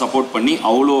சூப்பராக சப்போர்ட் பண்ணி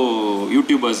அவ்வளோ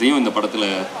யூடியூபர்ஸையும் இந்த படத்தில்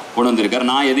கொண்டு வந்திருக்காரு.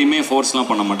 நான் எதையுமே ஃபோர்ஸ்லாம்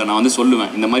பண்ண மாட்டேன். நான் வந்து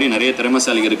சொல்லுவேன், இந்த மாதிரி நிறைய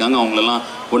திறமைசாலிகள் இருக்காங்க, அவங்களெல்லாம்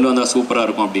கொண்டு வந்தால் சூப்பராக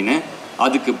இருக்கும் அப்படின்னு.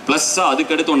 அதுக்கு ப்ளஸ்ஸாக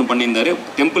அதுக்கடுத்து ஒன்று பண்ணியிருந்தார்.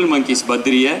 டெம்பிள் மங்கீஸ்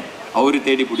பத்ரியை அவர்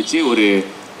தேடி பிடிச்சி ஒரு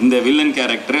இந்த வில்லன்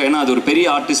கேரக்டர், ஏன்னா அது ஒரு பெரிய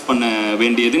ஆர்டிஸ்ட் பண்ண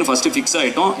வேண்டியதுன்னு ஃபஸ்ட்டு ஃபிக்ஸ்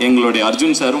ஆகிட்டோம். எங்களுடைய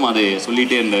அர்ஜுன் சாரும் அதை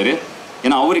சொல்லிகிட்டே இருந்தார்.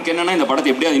 ஏன்னா அவருக்கு என்னென்னா இந்த படத்தை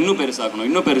எப்படியாவது இன்னும்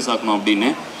பெருசாக்கணும் அப்படின்னு.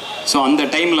 ஸோ அந்த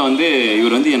டைமில் வந்து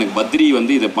இவர் வந்து எனக்கு பத்ரி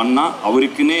வந்து இதை பண்ணால்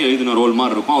அவருக்குன்னே எழுதின ரோல்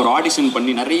மாதிரி இருக்கும். அவர் ஆடிஷன்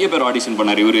பண்ணி நிறைய பேர் ஆடிஷன்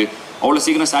பண்ணார். இவர் அவ்வளோ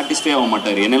சீக்கிரம் சாட்டிஸ்ஃபை ஆக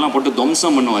மாட்டார். என்னெல்லாம் போட்டு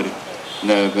துவம்சம் பண்ணுவார்.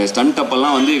 இந்த ஸ்டண்ட்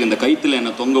அப்பெல்லாம் வந்து இந்த கயிற்றுல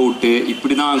என்னை தொங்க விட்டு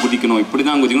இப்படி தான் குதிக்கணும்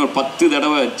ஒரு 10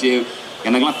 தடவை வச்சு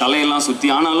எனக்கெல்லாம் தலையெல்லாம் சுற்றி,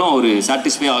 ஆனாலும் அவர்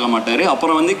சாட்டிஸ்ஃபை ஆக மாட்டார்.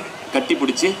 அப்புறம் வந்து கட்டி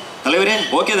பிடிச்சி தலைவரே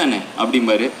ஓகே தானே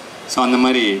அப்படிம்பாரு. ஸோ அந்த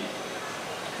மாதிரி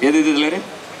எது தலைவரே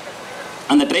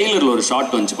அந்த ட்ரெய்லரில் ஒரு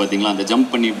ஷார்ட் வந்துச்சு பார்த்தீங்களா, அந்த ஜம்ப்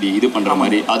பண்ணி இப்படி இது பண்ணுற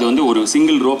மாதிரி. அது வந்து ஒரு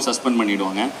சிங்கிள் ரோப் சஸ்பெண்ட்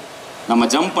பண்ணிவிடுவாங்க. நம்ம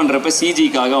ஜம்ப் பண்ணுறப்ப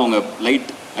சிஜிக்காக அவங்க லைட்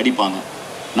அடிப்பாங்க.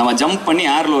 நம்ம ஜம்ப் பண்ணி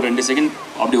ஏரில் ஒரு 2 செகண்ட்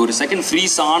அப்படி ஒரு செகண்ட்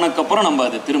ஃப்ரீஸ் ஆனதுக்கப்புறம் நம்ம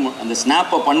அதை திரும்ப அந்த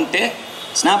ஸ்னாப்பை பண்ணிட்டு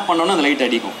ஸ்னாப் பண்ணோன்னா அந்த லைட்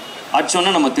அடிக்கும்.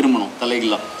 அடிச்சோன்னா நம்ம திரும்பணும்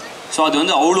தலைகளாக. ஸோ அது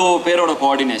வந்து அவ்வளோ பேரோட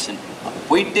கோஆர்டினேஷன்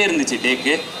போயிட்டே இருந்துச்சு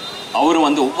டேக்கு. அவரும்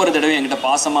வந்து ஒவ்வொரு தடவையும் என்கிட்ட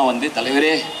பாசமாக வந்து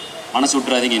தலைவரே மனசு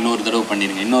விட்டுறாதீங்க, இன்னொரு தடவை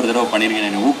பண்ணிடுங்க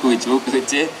என்னை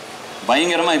ஊக்குவிச்சு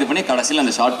பயங்கரமாக இது பண்ணி கடைசியில்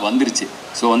அந்த ஷாட் வந்துருச்சு.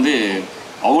 ஸோ வந்து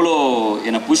அவ்வளோ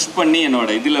என்னை புஷ் பண்ணி என்னோட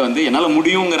இதில் வந்து என்னால்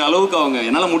முடியுங்கிற அளவுக்கு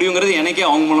என்னால் முடியுங்கிறது எனக்கே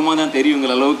அவங்க மூலமாக தான்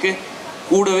தெரியுங்கிற அளவுக்கு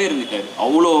கூடவே இருந்துட்டார்.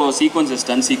 அவ்வளோ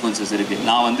ஸ்டன் சீக்வன்சஸ் இருக்குது.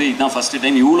 நான் வந்து இதுதான் ஃபஸ்ட்டு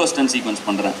டைம் இவ்வளோ ஸ்டன் சீக்வன்ஸ்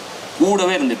பண்ணுறேன்.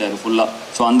 கூடவே இருந்துட்டார் ஃபுல்லாக.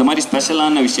 ஸோ அந்த மாதிரி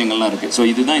ஸ்பெஷலான விஷயங்கள்லாம் இருக்குது. ஸோ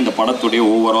இதுதான் இந்த படத்துடைய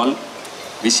ஓவரால்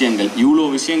விஷயங்கள். இவ்வளோ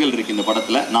விஷயங்கள் இருக்குது இந்த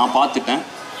படத்தில். நான் பார்த்துட்டேன்.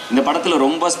 இந்த படத்தில்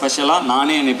ரொம்ப ஸ்பெஷலாக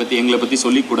நானே எங்களை பற்றி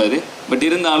சொல்லிக்கூடாது. பட்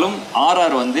இருந்தாலும்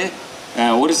ஆர்ஆர் வந்து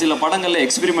ஒரு சில படங்களில்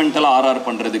எக்ஸ்பிரிமெண்டலாக ஆர்ஆர்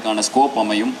பண்ணுறதுக்கான ஸ்கோப்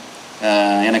அமையும்.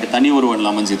 எனக்கு தனி ஒருவனில்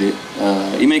அமைஞ்சுது.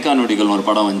 இமைக்கா நொடிகள் ஒரு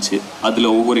படம் வந்துச்சு. அதில்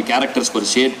ஒவ்வொரு கேரக்டர்ஸ்க்கு ஒரு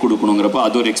ஷேட் கொடுக்கணுங்கிறப்ப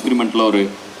அது ஒரு எக்ஸ்பிரிமெண்ட்டில் ஒரு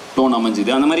டோன்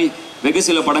அமைஞ்சுது. அந்த மாதிரி வெகு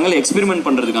சில படங்கள் எக்ஸ்பிரிமெண்ட்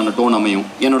பண்ணுறதுக்கான டோன் அமையும்.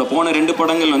 என்னோட போன 2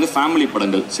 படங்கள் வந்து ஃபேமிலி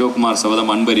படங்கள், சிவகுமார்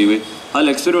சபதம், அன்பறிவு.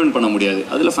 அதில் எக்ஸ்பெரிமெண்ட் பண்ண முடியாது.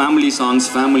 அதில் ஃபேமிலி சாங்ஸ்,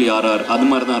 ஃபேமிலி ஆர்ஆர் அது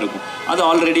மாதிரி தான் இருக்கும். அது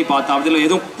ஆல்ரெடி பார்த்தா அதில்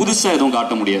எதுவும் புதுசாக எதுவும்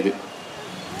காட்ட முடியாது.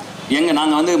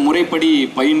 நாங்கள் வந்து முறைப்படி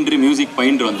மியூசிக்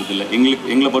பயின்று வந்ததில்லை.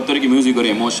 எங்களை பொறுத்த வரைக்கும் மியூசிக் ஒரு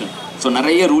எமோஷன். ஸோ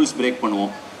நிறைய ரூல்ஸ் பிரேக் பண்ணுவோம்.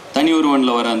 தனி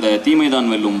ஒருவனில் வர அந்த தீமைதான்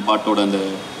வெல்லும் பாட்டோட அந்த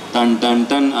டன் டன்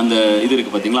டன் அந்த இது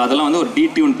இருக்குது பார்த்தீங்களா, அதெல்லாம் வந்து ஒரு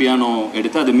டியூன் பியானோ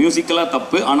எடுத்து அது மியூசிக்கலாக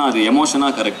தப்பு, ஆனால் அது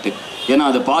எமோஷனாக கரெக்டு. ஏன்னா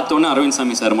அதை பார்த்தோன்னே அரவிந்த்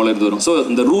சாமி சார் மூலம் இது வரும். ஸோ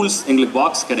இந்த ரூல்ஸ் எங்களுக்கு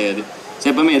பாக்ஸ் கிடையாது. ஸோ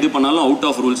எப்போவுமே எது பண்ணாலும் அவுட்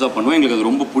ஆஃப் ரூல்ஸாக பண்ணுவோம். எங்களுக்கு அது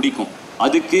ரொம்ப பிடிக்கும்.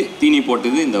 அதுக்கு தீனி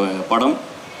போட்டது இந்த படம்.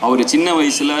 அவர் சின்ன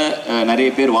வயசில் நிறைய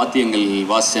பேர் வாத்தியங்கள்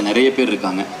வாசித்த நிறைய பேர்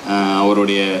இருக்காங்க.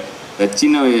 அவருடைய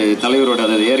சின்ன தலைவரோட,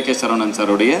 அதாவது ஏஆர்கே சரவணன்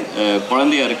சாருடைய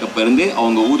குழந்தையா இருக்கப்பருந்து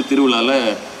அவங்க ஊர் திருவிழாவில்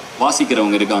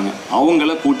வாசிக்கிறவங்க இருக்காங்க.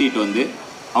 அவங்கள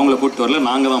கூட்டிகிட்டு வரல,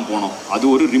 நாங்கள் தான் போனோம். அது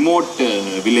ஒரு ரிமோட்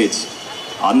வில்லேஜ்.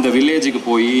 அந்த வில்லேஜுக்கு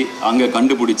போய் அங்கே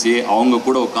கண்டுபிடிச்சி அவங்க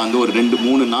கூட உட்காந்து ஒரு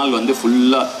 2-3 நாள் வந்து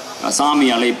ஃபுல்லாக சாமி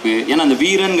அழைப்பு. ஏன்னா அந்த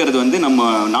வீரன்கிறது வந்து நம்ம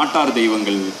நாட்டார்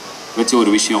தெய்வங்கள் வச்ச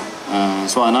ஒரு விஷயம்.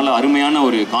 ஸோ அதனால் அருமையான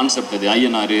ஒரு கான்செப்ட் அது.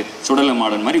 ஐயனார் சுடலை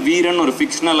மாடன் மாதிரி வீரன் ஒரு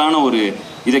ஃபிக்ஷனலான ஒரு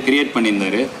இதை கிரியேட்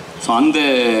பண்ணியிருந்தார். ஸோ அந்த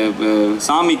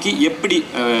சாமிக்கு எப்படி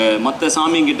மற்ற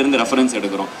சாமிங்கிட்டேருந்து ரெஃபரன்ஸ்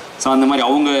எடுக்கிறோம். ஸோ அந்த மாதிரி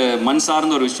அவங்க மண்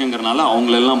சார்ந்த ஒரு விஷயங்கிறனால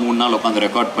அவங்களெல்லாம் 3 நாள் உட்காந்து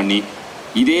ரெக்கார்ட் பண்ணி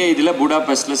இதே இதில்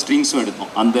புடாபெஸ்ட்டில் ஸ்ட்ரிங்ஸும்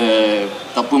எடுத்தோம். அந்த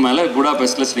தப்பு மேலே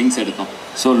புடாபெஸ்ட்டில் ஸ்ட்ரிங்ஸ் எடுத்தோம்.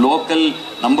 ஸோ லோக்கல்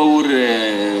நம்ம ஊர்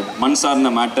மண்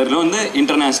சார்ந்த மேட்டரில் வந்து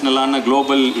இன்டர்நேஷ்னலான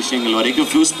குளோபல் விஷயங்கள் வரைக்கும்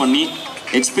ஃப்யூஸ் பண்ணி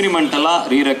எக்ஸ்பிரிமெண்டலாக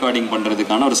ரீரெக்கார்டிங்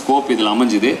பண்ணுறதுக்கான ஒரு ஸ்கோப் இதில்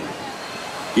அமைஞ்சுது.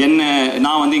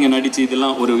 நான் வந்து இங்கே நடித்து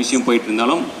இதெல்லாம் ஒரு விஷயம் போயிட்டு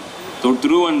இருந்தாலும்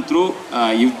த்ரூ அண்ட் த்ரூ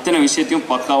இத்தனை விஷயத்தையும்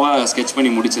பக்காவாக ஸ்கெட்ச்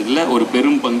பண்ணி முடிச்சதில் ஒரு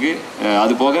பெரும் பங்கு.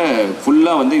 அது போக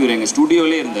ஃபுல்லாக வந்து இவர் எங்கள்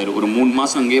ஸ்டுடியோவிலே இருந்தார். ஒரு 3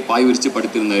 மாதம் அங்கேயே பாய் விரித்து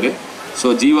படுத்திருந்தார். ஸோ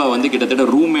ஜீவா வந்து கிட்டத்தட்ட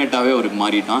ரூம்மேட்டாகவே அவருக்கு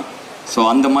மாறிட்டான். ஸோ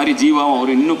அந்த மாதிரி ஜீவாவும்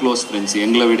அவர் இன்னும் க்ளோஸ் ஃப்ரெண்ட்ஸ்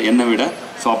என்னை விட.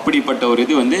 ஸோ அப்படிப்பட்ட ஒரு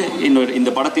இது வந்து இந்த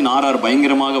படத்தின் ஆர்ஆர்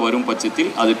பயங்கரமாக வரும்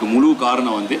பட்சத்தில் அதுக்கு முழு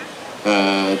காரணம் வந்து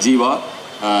ஜீவா.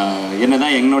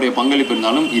 என்னதான் என்னுடைய பங்களிப்பு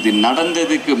இருந்தாலும் இது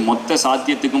நடந்ததுக்கு மொத்த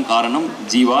சாத்தியத்துக்கும் காரணம்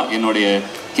ஜீவா. என்னுடைய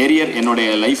கெரியர் என்னுடைய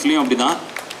லைஃப்லேயும் அப்படி தான்.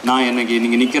 நான் எனக்கு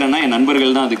நீங்கள் நிற்கிறேன்னா என்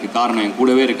நண்பர்கள் தான் அதுக்கு காரணம். என்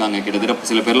கூடவே இருக்காங்க. கிட்டத்தட்ட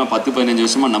சில பேர்லாம் 10-15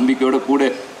 வருஷமாக நம்பிக்கையோட கூட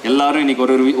எல்லாரும் இன்றைக்கி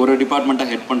ஒரு டிபார்ட்மெண்ட்டாக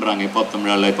ஹெட் பண்ணுறாங்க.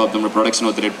 ஹிப்ஹாப் தமிழ் ப்ரொடக்ஷன்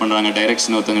ஒருத்தர் ஹெட் பண்ணுறாங்க,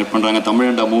 டைரக்ஷன் ஒருத்தவங்க ஹெட் பண்ணுறாங்க,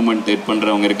 தமிழண்டா மூவ்மெண்ட் ஹெட்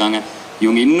பண்ணுறவங்க இருக்காங்க.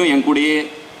 இவங்க இன்னும் என் கூடயே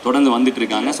தொடர்ந்து வந்துட்டு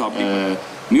இருக்காங்க. ஸோ அப்படி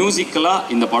மியூசிக்கலாக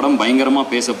இந்த படம் பயங்கரமாக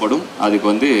பேசப்படும். அதுக்கு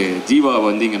வந்து ஜீவாவை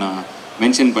வந்து இங்கே நான்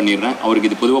மென்ஷன் பண்ணிடுறேன். அவருக்கு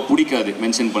இது பொதுவாக பிடிக்காது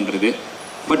மென்ஷன் பண்ணுறது,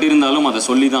 பட் இருந்தாலும் அதை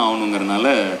சொல்லி தான் ஆகணுங்கிறனால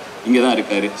இங்கே தான்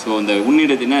இருக்கார். ஸோ இந்த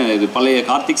உன்னிடத்தின இது பழைய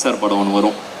கார்த்திக் சார் படம் ஒன்று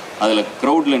வரும், அதில்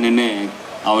க்ரௌடில் நின்று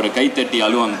அவரை கைத்தட்டி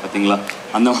அழுவாங்க பார்த்தீங்களா,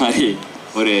 அந்த மாதிரி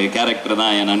ஒரு கேரக்டர்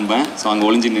தான் என் நண்பன். ஸோ அங்கே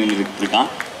ஒளிஞ்சு நின்றுட்டு இருக்கான்.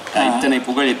 இத்தனை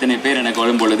புகழ் இத்தனை பேர் எனக்கு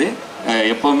வரும்பொழுது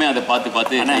எப்போவுமே அதை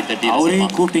பார்த்து கைத்தட்டி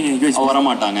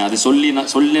வரமாட்டாங்க. அது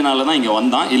சொல்லினால தான் இங்கே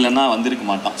வந்தான், இல்லைன்னா வந்திருக்க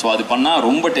மாட்டான். ஸோ அது பண்ணால்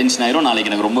ரொம்ப டென்ஷன் ஆகிடும்,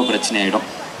 நாளைக்கு எனக்கு ரொம்ப பிரச்சனை ஆகிடும்.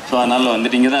 ஸோ அதனால்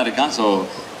வந்துட்டு இங்கே தான் இருக்கான். So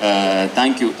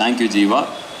thank you Jeeva.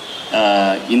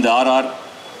 இந்த ஆர்ஆர்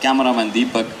கேமராமேன்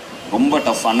தீபக் ரொம்ப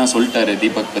டஃப்பான சொல்லிட்டாரு.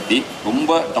 தீபக் பற்றி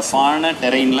ரொம்ப டஃப்பான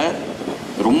டெரெயினில்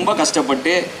ரொம்ப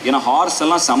கஷ்டப்பட்டு, ஏன்னா ஹார்ஸ்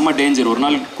எல்லாம் செம்ம டேஞ்சர். ஒரு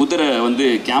நாள் குதிரை வந்து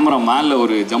கேமரா மேலே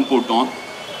ஒரு ஜம்ப் விட்டோம்,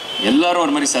 எல்லோரும்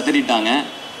ஒரு மாதிரி சதறிட்டாங்க.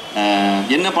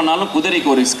 என்ன பண்ணாலும் குதிரைக்கு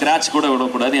ஒரு ஸ்க்ராட்ச் கூட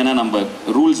விடக்கூடாது, ஏன்னா நம்ம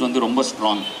ரூல்ஸ் வந்து ரொம்ப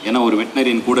ஸ்ட்ராங். ஏன்னா ஒரு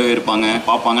வெட்டினரியன் கூடவே இருப்பாங்க,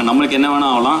 பார்ப்பாங்க, நம்மளுக்கு என்ன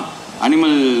வேணால் ஆகலாம்.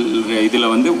 அனிமல்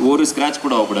இதில் வந்து ஒரு ஸ்க்ராட்ச்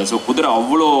கூட ஆகக்கூடாது. ஸோ குதிரை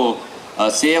அவ்வளோ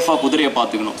சேஃபாக குதிரையை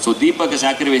பார்த்துக்கணும். ஸோ தீபக்கை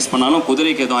சாக்ரிஃபைஸ் பண்ணாலும்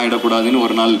குதிரைக்கு எதுவும் ஆகிடக்கூடாதுன்னு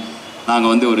ஒரு நாள்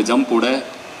நாங்கள் வந்து ஒரு ஜம்ப் கூட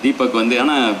தீபக் வந்து,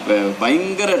 ஆனால்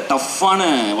பயங்கர டஃப்பான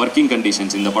ஒர்க்கிங்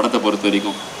கண்டிஷன்ஸ் இந்த படத்தை பொறுத்த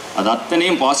வரைக்கும். அது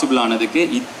அத்தனையும் பாசிபிள் ஆனதுக்கு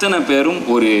இத்தனை பேரும்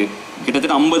ஒரு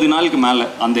கிட்டத்தட்ட 50 நாளுக்கு மேலே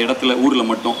அந்த இடத்துல ஊரில்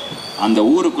மட்டும், அந்த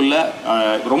ஊருக்குள்ளே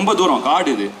ரொம்ப தூரம்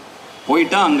காடு இது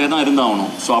போயிட்டா அங்கே தான்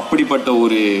இருந்தாகணும். ஸோ அப்படிப்பட்ட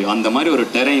ஒரு அந்த மாதிரி ஒரு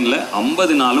டெரெயினில்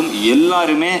 50 நாளும்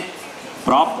எல்லாருமே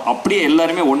அப்படியே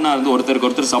எல்லாருமே ஒன்றா இருந்து ஒருத்தருக்கு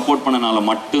ஒருத்தர் சப்போர்ட் பண்ணனால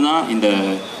மட்டும்தான் இந்த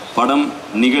படம்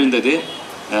நிகழ்ந்தது.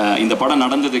 இந்த படம்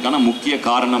நடந்ததுக்கான முக்கிய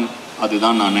காரணம்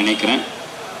அதுதான் நான் நினைக்கிறேன்.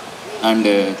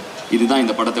 அண்டு இதுதான்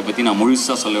இந்த படத்தை பற்றி நான்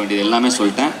முழுசாக சொல்ல வேண்டியது எல்லாமே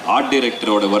சொல்லிட்டேன். ஆர்ட்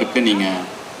டைரக்டரோட ஒர்க்கை நீங்கள்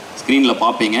ஸ்க்ரீனில்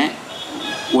பார்ப்பீங்க.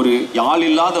 ஒரு ஆள்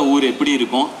இல்லாத ஊர் எப்படி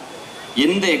இருக்கும்,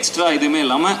 எந்த எக்ஸ்ட்ரா இதுவுமே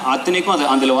இல்லாமல் அத்தனைக்கும்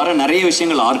அதில் வர நிறைய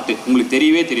விஷயங்கள் ஆர்ட்டு உங்களுக்கு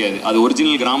தெரியவே தெரியாது. அது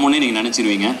ஒரிஜினல் கிராமம்னே நீங்கள்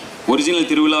நினச்சிருவீங்க. ஒரிஜினல்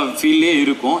திருவிழா ஃபீல்லே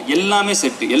இருக்கும். எல்லாமே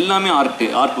செட்டு, எல்லாமே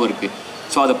ஆர்ட் ஒர்க்கு.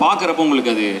 ஸோ அதை பார்க்குறப்போ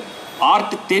உங்களுக்கு அது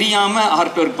ஆர்ட் தெரியாமல்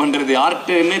ஆர்ட் ஒர்க் பண்ணுறது,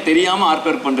 ஆர்ட்டுன்னே தெரியாமல் ஆர்ட்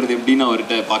ஒர்க் பண்ணுறது எப்படின்னு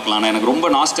அவர்கிட்ட பார்க்கலாம். ஆனால் எனக்கு ரொம்ப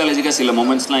நாஸ்டாலஜிக்காக சில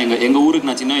மொமெண்ட்ஸ்லாம் எங்கள் ஊருக்கு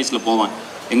நான் சின்ன வயசில் போவேன்,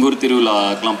 எங்கள் ஊர்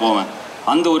திருவிழாக்கெலாம் போவேன்.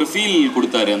 அந்த ஒரு ஃபீல்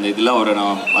கொடுத்தாரு அந்த இதில். அவரை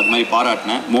நான் அது மாதிரி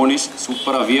பாராட்டினேன். மோனிஷ்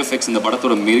சூப்பராக விஎஃப்எக்ஸ் இந்த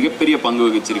படத்தோட மிகப்பெரிய பங்கு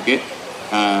வகிச்சிருக்கு.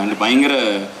 பயங்கர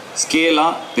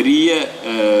ஸ்கேலாக பெரிய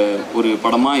ஒரு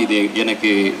படமாக இது எனக்கு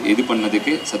இது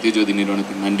பண்ணதுக்கு சத்யஜோதி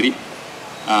நிறுவனத்துக்கு நன்றி.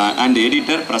 And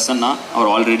editor Prasanna, our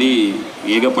already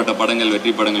ஏகப்பட்ட படங்கள்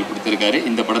வெற்றி படங்கள் கொடுத்துருக்காரு.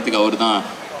 இந்த படத்துக்கு அவர் தான்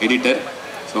எடிட்டர்.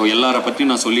 ஸோ எல்லாரை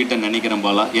பற்றியும் நான் சொல்லிட்டேன்னு நினைக்கிறேன்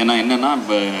பாலா. ஏன்னா என்னென்னா,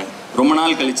 இப்போ ரொம்ப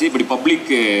நாள் கழித்து இப்படி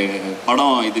பப்ளிக்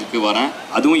படம் இதுக்கு வரேன்.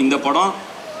 அதுவும் இந்த படம்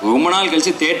ரொம்ப நாள்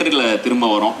கழித்து தேட்டரில் திரும்ப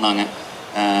வரோம் நாங்கள்.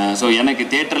 ஸோ எனக்கு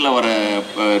தேட்டரில் வர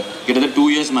கிட்டத்தட்ட 2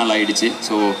 years மேலே ஆகிடுச்சு.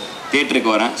 ஸோ தேட்டருக்கு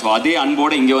வரேன். ஸோ அதே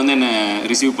அன்போடு இங்கே வந்து என்னை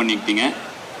ரிசீவ் பண்ணிக்கிட்டீங்க.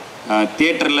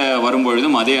 தேட்டரில்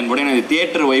வரும்பொழுதும் அதே அன்போடு, எனக்கு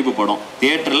தேட்டர் வைப்பு படம்.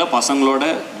 தேட்டரில் பசங்களோட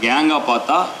கேங்காக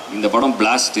பார்த்தா இந்த படம்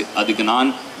பிளாஸ்ட்டு, அதுக்கு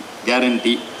நான்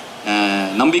கேரண்டி.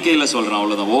 நம்பிக்கையில் சொல்கிறேன்,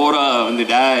 அவ்வளோதான். ஓவராக வந்து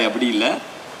அப்படி இல்லை,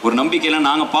 ஒரு நம்பிக்கையில்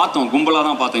நாங்கள் பார்த்தோம், கும்பலாக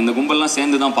தான் பார்த்தோம். இந்த கும்பல்லாம்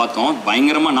சேர்ந்து தான் பார்த்தோம்.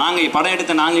 பயங்கரமாக நாங்கள் படம்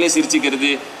எடுத்த நாங்களே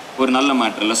சிரிச்சுக்கிறது ஒரு நல்ல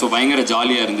மேட்ரு இல்லை. ஸோ பயங்கர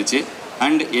ஜாலியாக இருந்துச்சு.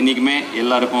 அண்ட் என்றைக்குமே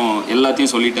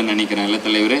எல்லாத்தையும் சொல்லிட்டேன்னு நினைக்கிறேன் எல்லா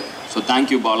தலைவர். ஸோ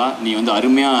தேங்க்யூ பாலா, நீ வந்து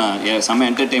அருமையாக செம்ம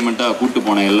என்டர்டெயின்மெண்ட்டாக கூப்பிட்டு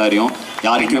போனேன் எல்லாரையும்.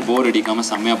 யாருக்குமே போர் அடிக்காமல்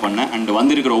செம்மையாக பண்ணேன். அண்ட்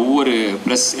வந்திருக்கிற ஒவ்வொரு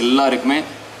ப்ரெஸ் எல்லாருக்குமே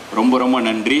ரொம்ப ரொம்ப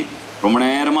நன்றி. ரொம்ப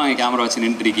நேரமாக கேமரா வச்சு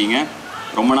நின்றுருக்கீங்க.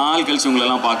 ரொம்ப நாள் கழிச்சு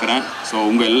உங்களெல்லாம் பார்க்குறேன். ஸோ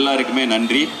உங்கள் எல்லாருக்குமே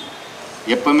நன்றி.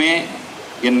 எப்பவுமே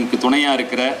எனக்கு துணையாக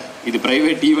இருக்கிற, இது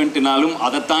ப்ரைவேட் ஈவெண்ட்டுனாலும்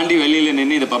அதை தாண்டி வெளியில்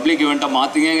நின்று இதை பப்ளிக் ஈவெண்ட்டாக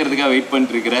மாற்றுங்கிறதுக்காக வெயிட்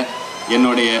பண்ணிட்டுருக்கிற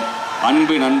என்னுடைய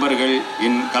அன்பு நண்பர்கள்,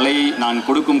 என் கலையை நான்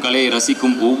கொடுக்கும் கலையை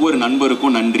ரசிக்கும் ஒவ்வொரு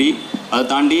நண்பருக்கும் நன்றி. அதை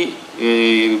தாண்டி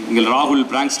இங்கே ராகுல்,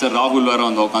 பிராங்க்ஸ்டர் ராகுல் வேறு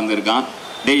வந்து உட்காந்துருக்கான்.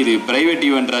 இது ப்ரைவேட்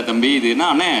ஈவெண்ட்ரா தம்பி, இது என்ன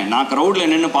அண்ணே, நான்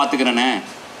க்ரௌடில் நின்று பார்த்துக்கிறேனே,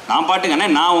 நான் பாட்டுக்கண்ணே,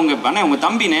 நான் உங்கள்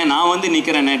தம்பினே, நான் வந்து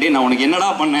நிற்கிறேனே, நான் உனக்கு என்னடா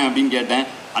பண்ணேன் அப்படின்னு கேட்டேன்.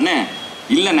 அண்ணே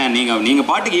இல்லைண்ணே, நீங்கள்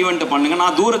பாட்டுக்கு ஈவெண்ட்டை பண்ணுங்க,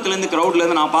 நான் தூரத்துலேருந்து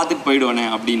க்ரௌட்லேருந்து நான் பார்த்துட்டு போயிடுவேனே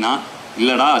அப்படின்னா.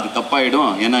 இல்லைடா, அது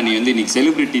தப்பாயிடும், ஏன்னா நீ வந்து இன்றைக்கி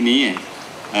செலிப்ரிட்டி, நீ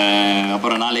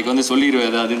அப்புறம் நாளைக்கு வந்து சொல்லிடுவேன்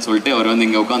ஏதாதுன்னு சொல்லிட்டு அவர் வந்து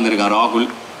இங்கே உட்காந்துருக்கான் ராகுல்.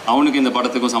 அவனுக்கு இந்த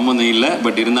படத்துக்கும் சம்மந்தம் இல்லை,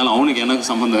 பட் இருந்தாலும் அவனுக்கு எனக்கு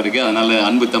சம்மந்தம் இருக்குது. அதனால்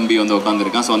அன்பு தம்பி வந்து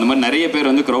உட்காந்துருக்கான். ஸோ அந்த மாதிரி நிறைய பேர்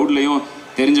வந்து க்ரௌட்லேயும்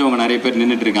தெரிஞ்சவங்க நிறைய பேர்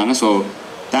நின்றுட்டு இருக்காங்க. So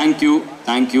thank you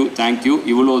thank you thank you.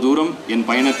 இவ்வளோ தூரம் என்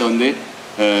பயணத்தை வந்து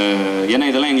ஏன்னா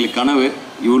இதெல்லாம் எங்களுக்கு கனவு.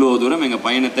 இவ்வளோ தூரம் எங்கள்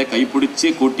பயணத்தை கைப்பிடிச்சி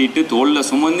கூட்டிகிட்டு தோளில்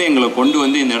சுமந்து எங்களை கொண்டு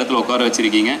வந்து இந்த இடத்துல உட்கார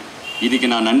வச்சுருக்கீங்க. இதுக்கு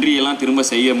நான் நன்றியெல்லாம் திரும்ப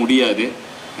செய்ய முடியாது.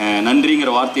 நன்றிங்கிற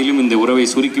வார்த்தையிலும் இந்த உறவை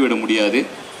சுருக்கிவிட முடியாது.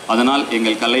 அதனால்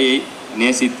எங்கள் கலையை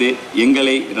நேசித்து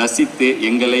எங்களை ரசித்து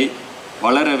எங்களை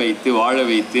வளர வைத்து வாழ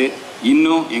வைத்து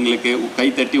இன்னும் எங்களுக்கு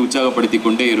கைத்தட்டி உற்சாகப்படுத்தி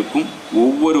கொண்டே இருக்கும்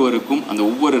ஒவ்வொருவருக்கும், அந்த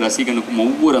ஒவ்வொரு ரசிகனுக்கும்,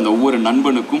 ஒவ்வொரு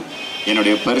நண்பனுக்கும்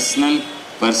என்னுடைய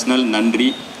பர்சனல் நன்றி.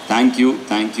 Thank you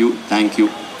thank you thank you.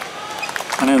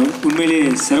 ஆனால் உண்மையிலேயே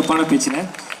சிறப்பான பேச்சுனேன்.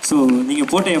 ஸோ நீங்கள்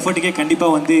போட்ட எஃபர்ட்டுக்கே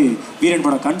கண்டிப்பாக வந்து வீரன்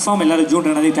படம் கன்ஃபார்ம் எல்லோரும் ஜூன்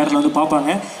 2 தேட்டரில் வந்து பார்ப்பாங்க.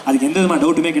 அதுக்கு எந்த விதமான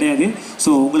டவுட்டுமே கிடையாது. ஸோ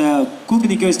உங்களை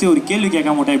கூப்பிட்டு நிற்க வச்சுட்டு ஒரு கேள்வி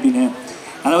கேட்காம மாட்டேன் அப்படின்னு.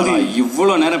 அதாவது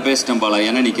இவ்வளோ நேரம் பேசிட்டேன் பாலா,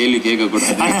 ஏன்னா நீ கேள்வி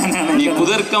கேட்கக்கூடாது. நீ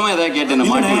குதர்க்கமாக ஏதாவது கேட்டேன்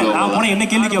நான் போனால் என்ன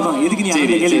கேள்வி கேட்பாங்க, எதுக்கு நீ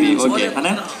கேள்வி? ஓகே.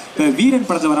 ஆனால் இப்போ வீரன்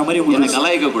படத்தில் வர மாதிரி உங்களுக்கு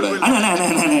கலாய்க்கக்கூடாது.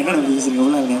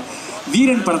 என்ன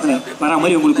வீரன் படத்தில் வர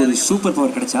மாதிரி உங்களுக்கு ஒரு சூப்பர்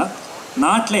பவர் கிடைச்சா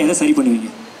நாட்டில் எதை சரி பண்ணுவீங்க?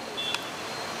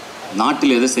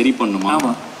 நாட்டில் எதை சரி பண்ணுமா?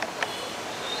 ஆமாம்.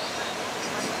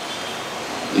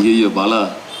 ஐயோ பாலா,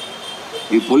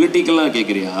 இது பொலிட்டிக்கலாக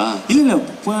கேட்குறியா? இல்லை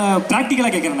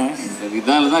ப்ராக்டிக்கலாக கேட்குறேண்ணே.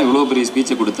 இதனால தான் இவ்வளோ பெரிய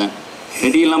ஸ்பீச்சை கொடுத்தேன்.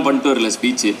 ரெடியெல்லாம் பண்ணிட்டு வரல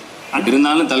ஸ்பீச்சு.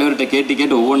 இருந்தாலும் தலைவர்கிட்ட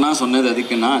கேட்டு ஒவ்வொன்றா சொன்னது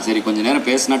அதுக்குன்னா சரி கொஞ்சம் நேரம்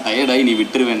பேசினா டயர்டாகி நீ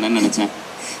விட்டுருவேன்னு நினச்சேன்.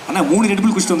 ஆனால் 3 ரெட்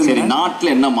புல் குடிச்சிட்டு வந்து சரி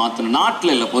நாட்டில் என்ன மாற்றணும்?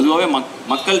 நாட்டில் இல்லை, பொதுவாகவே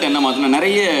மக்கள்கிட்ட என்ன மாற்றணும்?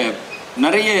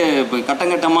 நிறைய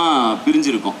கட்டங்கட்டமாக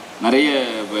பிரிஞ்சிருக்கோம், நிறைய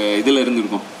இதில்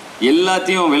இருந்திருக்கும்.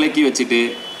 எல்லாத்தையும் விலக்கி வச்சுட்டு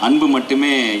அன்பு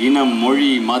மட்டுமே, இனம்,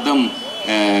 மொழி, மதம்,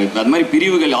 அது மாதிரி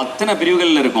பிரிவுகள், அத்தனை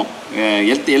பிரிவுகளில் இருக்கும்.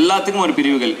 எல்லாத்துக்கும் ஒரு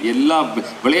பிரிவுகள், எல்லா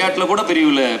விளையாட்டில் கூட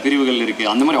பிரிவுகள்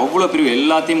இருக்குது. அந்த மாதிரி அவ்வளோ பிரிவு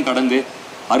எல்லாத்தையும் கடந்து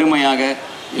அருமையாக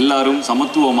எல்லாரும்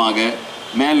சமத்துவமாக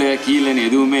மேலே கீழேன்னு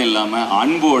எதுவுமே இல்லாமல்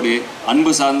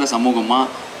அன்பு சார்ந்த சமூகமாக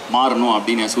மாறணும்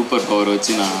அப்படின்னு சூப்பர் பவர்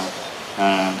வச்சு நான்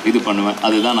இது பண்ணுவேன்.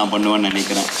 அதுதான் நான் பண்ணுவேன்னு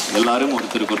நினைக்கிறேன். எல்லாரும்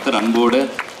ஒருத்தருக்கு ஒருத்தர் அன்போடு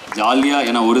ஜாலியாக,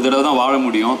 ஏன்னா ஒரு தடவை தான் வாழ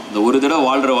முடியும். இந்த ஒரு தடவை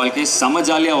வாழ்கிற வாழ்க்கையை செம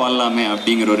ஜாலியாக வாழலாமே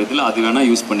அப்படிங்கிற ஒரு இதில் அது வேணால்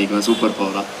யூஸ் பண்ணிக்குவேன் சூப்பர்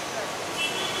பவராக.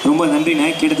 ரொம்ப நன்றிண்ணே,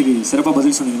 கேட்டதுக்கு சிறப்பாக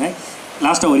பதில் சொன்னீங்கண்ணே.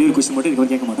 லாஸ்ட்டாக ஒரே ஒரு கொஸ்டின் மட்டும்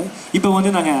இதுக்கு கேட்க மாட்டேன். இப்போ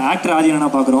வந்து நாங்கள் ஆக்டர் ஆதியனா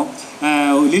பார்க்குறோம்,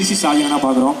 லிரிசிஸ்ட் ஆதியனா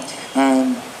பார்க்குறோம்,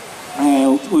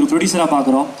 ஒரு ப்ரொடியூசராக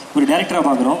பார்க்குறோம், ஒரு டைரக்டராக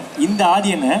பார்க்குறோம். இந்த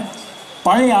ஆதியனை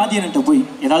பழைய ஆதியன்கிட்ட போய்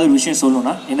ஏதாவது ஒரு விஷயம்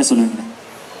சொல்லணும்னா என்ன சொல்லுவீங்க?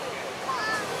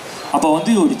 அப்போ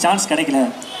வந்து ஒரு சான்ஸ் கிடைக்கல,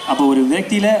 அப்போ ஒரு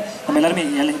வியக்தியில் நம்ம எல்லாருமே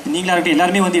நீங்களாக இருக்கட்டும்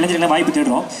எல்லாருமே வந்து இளைஞர்கள் வாய்ப்பு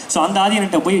தேடுறோம். ஸோ அந்த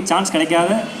ஆதியன்கிட்ட போய் சான்ஸ்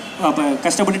கிடைக்காத அப்போ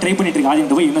கஷ்டப்பட்டு ட்ரை பண்ணிட்டு இருக்க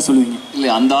ஆதியன்கிட்ட போய் என்ன சொல்லுவீங்க? இல்லை,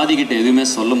 அந்த ஆதிக்கிட்ட எதுவுமே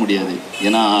சொல்ல முடியாது.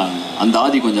 ஏன்னா அந்த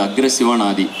ஆதி கொஞ்சம் அக்ரெசிவான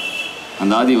ஆதி.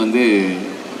 அந்த ஆதி வந்து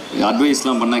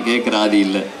அட்வைஸ்லாம் பண்ணால் கேட்குற ஆதி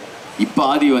இல்லை. இப்போ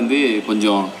ஆதி வந்து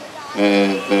கொஞ்சம்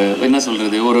என்ன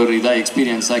சொல்கிறது, ஒரு இதாக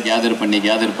எக்ஸ்பீரியன்ஸாக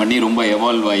கேதர் பண்ணி ரொம்ப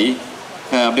எவால்வ் ஆகி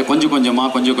அப்படியே கொஞ்சம்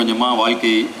கொஞ்சமாக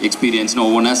வாழ்க்கை எக்ஸ்பீரியன்ஸ்னு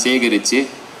ஒவ்வொன்றா சேகரித்து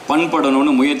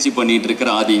பண்படணும்னு முயற்சி பண்ணிகிட்டு இருக்கிற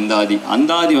ஆதி இந்த ஆதி.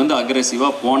 அந்த ஆதி வந்து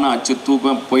அக்ரெசிவாக போனால் அச்சு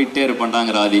தூக்கம் போயிட்டே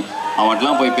இருப்பான்டாங்கிற ஆதி.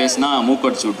 அவன்கிட்டலாம் போய் பேசினா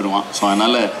மூக்கடிச்சு விட்டுருவான். ஸோ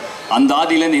அதனால் அந்த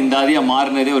ஆதியிலேருந்து இந்த ஆதியாக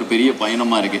மாறினதே ஒரு பெரிய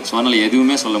பயணமாக இருக்குது. ஸோ அதனால்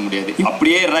எதுவுமே சொல்ல முடியாது.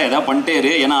 அப்படியே எதாவது பண்ணிட்டே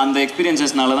இரு. ஏன்னா அந்த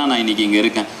எக்ஸ்பீரியன்ஸஸ்னால தான் நான் இன்றைக்கி இங்கே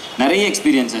இருக்கேன். நிறைய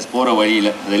எக்ஸ்பீரியன்ஸஸ் போகிற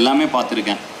வழியில் அது எல்லாமே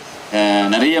பார்த்துருக்கேன்.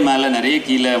 நிறைய மேலே நிறைய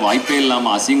கீழே, வாய்ப்பே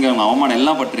இல்லாமல் அசிங்கம் அவமானம்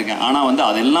எல்லாம் பட்டிருக்கேன். ஆனால் வந்து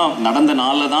அதெல்லாம் நடந்த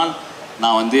நாளில் தான்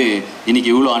நான் வந்து இன்றைக்கி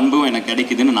இவ்வளோ அன்பும் எனக்கு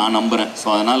கிடைக்குதுன்னு நான் நம்புகிறேன். ஸோ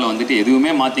அதனால் வந்துட்டு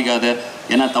எதுவுமே மாற்றிக்காத.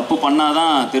 ஏன்னா தப்பு பண்ணால்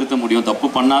தான் திருத்த முடியும், தப்பு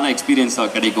பண்ணால் தான்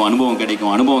எக்ஸ்பீரியன்ஸாக கிடைக்கும்,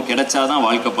 அனுபவம் கிடைச்சா தான்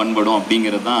வாழ்க்கை பண்படும்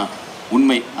அப்படிங்கிறது தான்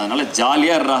உண்மை. அதனால்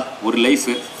ஜாலியாக இருறா, ஒரு லைஃப்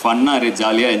ஃபன்னாக இரு,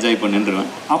 ஜாலியாக என்ஜாய் பண்ணுன்றேன்.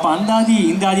 அப்போ அந்த ஆதி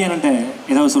இந்த ஆதியான்ட்ட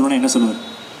ஏதாவது சொல்லணும்னா என்ன சொல்லுவார்?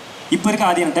 இப்போ இருக்க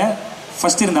ஆதியான்ட்ட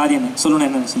ஃபஸ்ட்டு இருந்த ஆதியான சொல்லணும்னா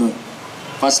என்ன சொல்லுவார்?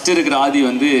 ஃபஸ்ட்டு இருக்கிற ஆதி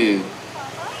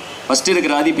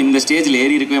இப்போ இந்த ஸ்டேஜில்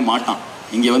ஏறி இருக்கவே மாட்டான்,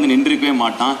 இங்கே வந்து நின்றுருக்கவே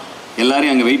மாட்டான்,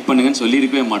 எல்லாரையும் அங்கே வெயிட் பண்ணுங்கன்னு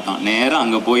சொல்லியிருக்கவே மாட்டான். நேராக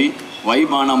அங்கே போய்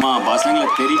வைபானமா பசங்களை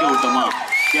தெரிக்க விட்டோமா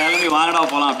கிளம்பி வாங்கடா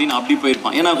போகலாம் அப்படின்னு அப்படி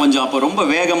போயிருப்பான். ஏன்னா கொஞ்சம் அப்போ ரொம்ப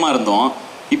வேகமாக இருந்தோம்.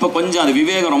 இப்போ கொஞ்சம் அது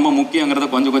விவேகம் ரொம்ப முக்கியங்கிறத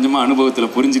கொஞ்சமாக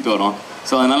அனுபவத்தில் புரிஞ்சுட்டு வரோம்.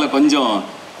 ஸோ அதனால் கொஞ்சம்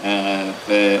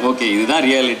ஓகே இதுதான்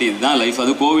ரியாலிட்டி, இதுதான் லைஃப்.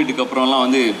 அது கோவிட்டுக்கு அப்புறம்லாம்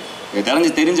வந்து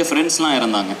தெரிஞ்ச ஃப்ரெண்ட்ஸ்லாம்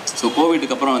இருந்தாங்க. ஸோ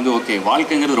கோவிட்டுக்கு அப்புறம் வந்து ஓகே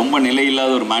வாழ்க்கைங்கிறது ரொம்ப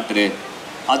நிலையில்லாத ஒரு மேட்ரு,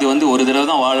 அது வந்து ஒரு தடவை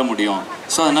தான் வாழ முடியும்.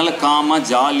 ஸோ அதனால் காமாக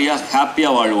ஜாலியாக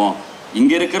ஹாப்பியாக வாழ்வோம்.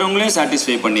 இங்கே இருக்கிறவங்களையும்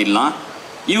சாட்டிஸ்ஃபை பண்ணிடலாம்,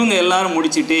 இவங்க எல்லோரும்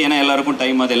முடிச்சுட்டு, ஏன்னா எல்லாருக்கும்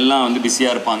டைம் அதெல்லாம் வந்து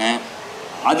பிஸியாக இருப்பாங்க.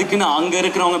 அதுக்குன்னு அங்கே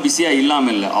இருக்கிறவங்க பிஸியாக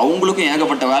இல்லாமல் இல்லை, அவங்களுக்கும்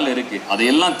ஏகப்பட்ட வேலை இருக்குது.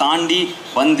 அதையெல்லாம் தாண்டி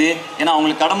வந்து, ஏன்னா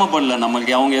அவங்களுக்கு கடமைப்படல,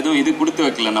 நம்மளுக்கு அவங்க எதுவும் இது கொடுத்து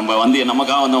வைக்கல, நம்ம வந்து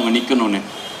நமக்காக வந்து அவங்க நிற்கணும்னு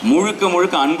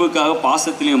முழுக்க அன்புக்காக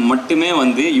பாசத்துலேயும் மட்டுமே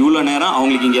வந்து இவ்வளோ நேரம்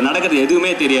அவங்களுக்கு இங்கே நடக்கிறது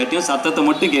எதுவுமே தெரியாட்டியும் சத்தத்தை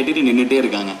மட்டும் கேட்டுட்டு நின்றுட்டே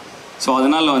இருக்காங்க. ஸோ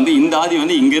அதனால் வந்து இந்த ஆதி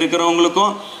வந்து இங்கே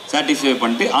இருக்கிறவங்களுக்கும் சாட்டிஸ்ஃபை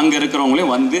பண்ணிட்டு அங்கே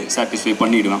இருக்கிறவங்களையும் வந்து சாட்டிஸ்ஃபை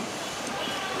பண்ணிவிடுவேன்.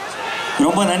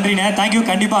 ரொம்ப நன்றிண்ணே, தேங்க்யூ.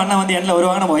 கண்டிப்பாக அண்ணா வந்து எண்ணில்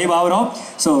வருவாங்க, நம்ம வைப் ஆகிறோம்.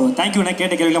 ஸோ தேங்க்யூண்ணே,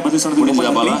 கேட்ட கேள்விலாம் பதில் சொன்னது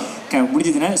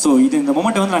முடிஞ்சதுண்ணே. ஸோ இந்த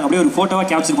மொமெண்ட்டை வந்து நாங்கள் அப்படியே ஒரு ஃபோட்டோவாக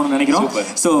கேப்சர் பண்ணணும்னு நினைக்கிறோம்.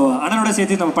 ஸோ அண்ணனோட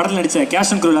சேர்த்து நம்ம படத்தில் நடித்த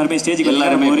கேஷ் அண்ட் க்ரூ எல்லாருமே ஸ்டேஜுக்கு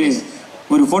எல்லாருமே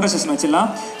ஒரு ஃபோட்டோ செஷன் வச்சிடலாம்.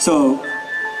 ஸோ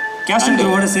கேஷ் அண்ட்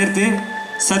க்ரூவோட சேர்த்து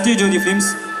சத்யஜோதி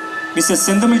ஃபிலிம்ஸ் மிஸ்டர்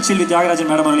செந்தமிழ் செல்வி தியாகராஜன்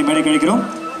மேடம் அவர்களை மேடை கிடைக்கிறோம்.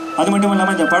 அது மட்டும்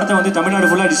இல்லாமல் இந்த படத்தை வந்து தமிழ்நாடு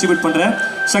ஃபுல்லாக டிஸ்ட்ரிபியூட் பண்ணுற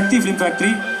சக்தி film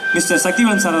factory mister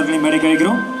Sakthivelan sir அவர்களை மேடை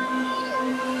கிடைக்கிறோம்.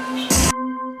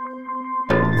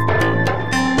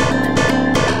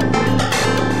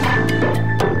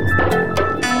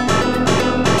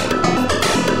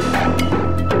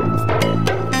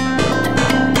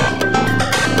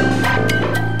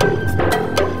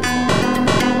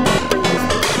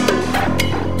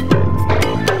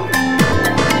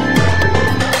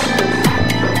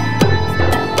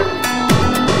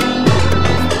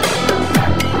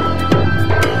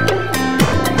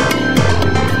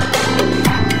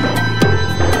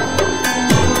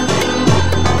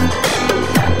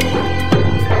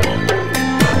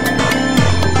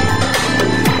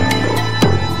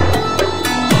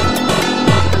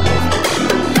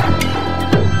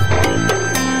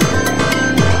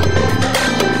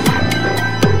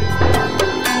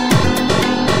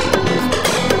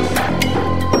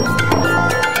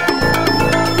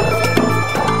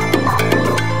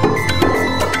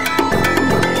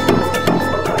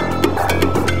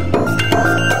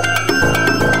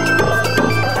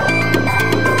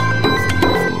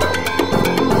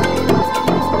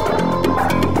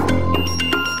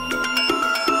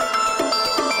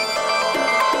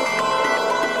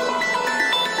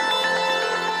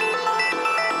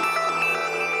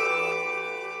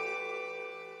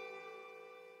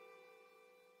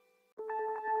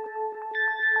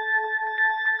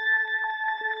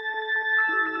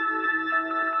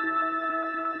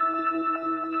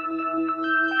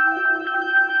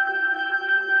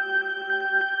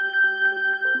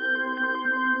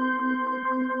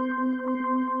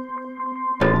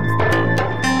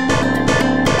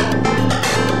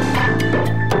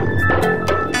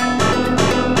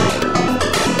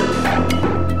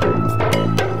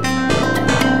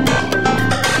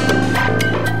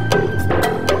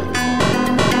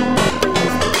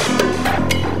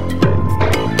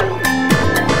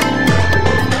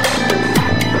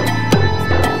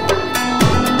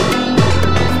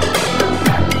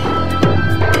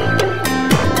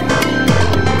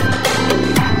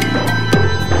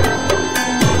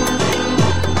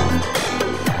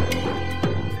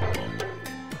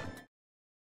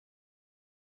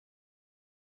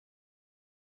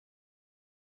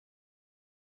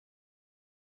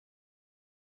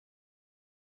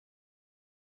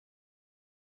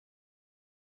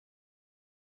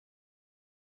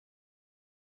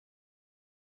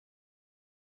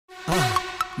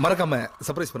 மறக்காம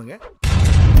சர்ப்ரைஸ் பண்ணுங்க.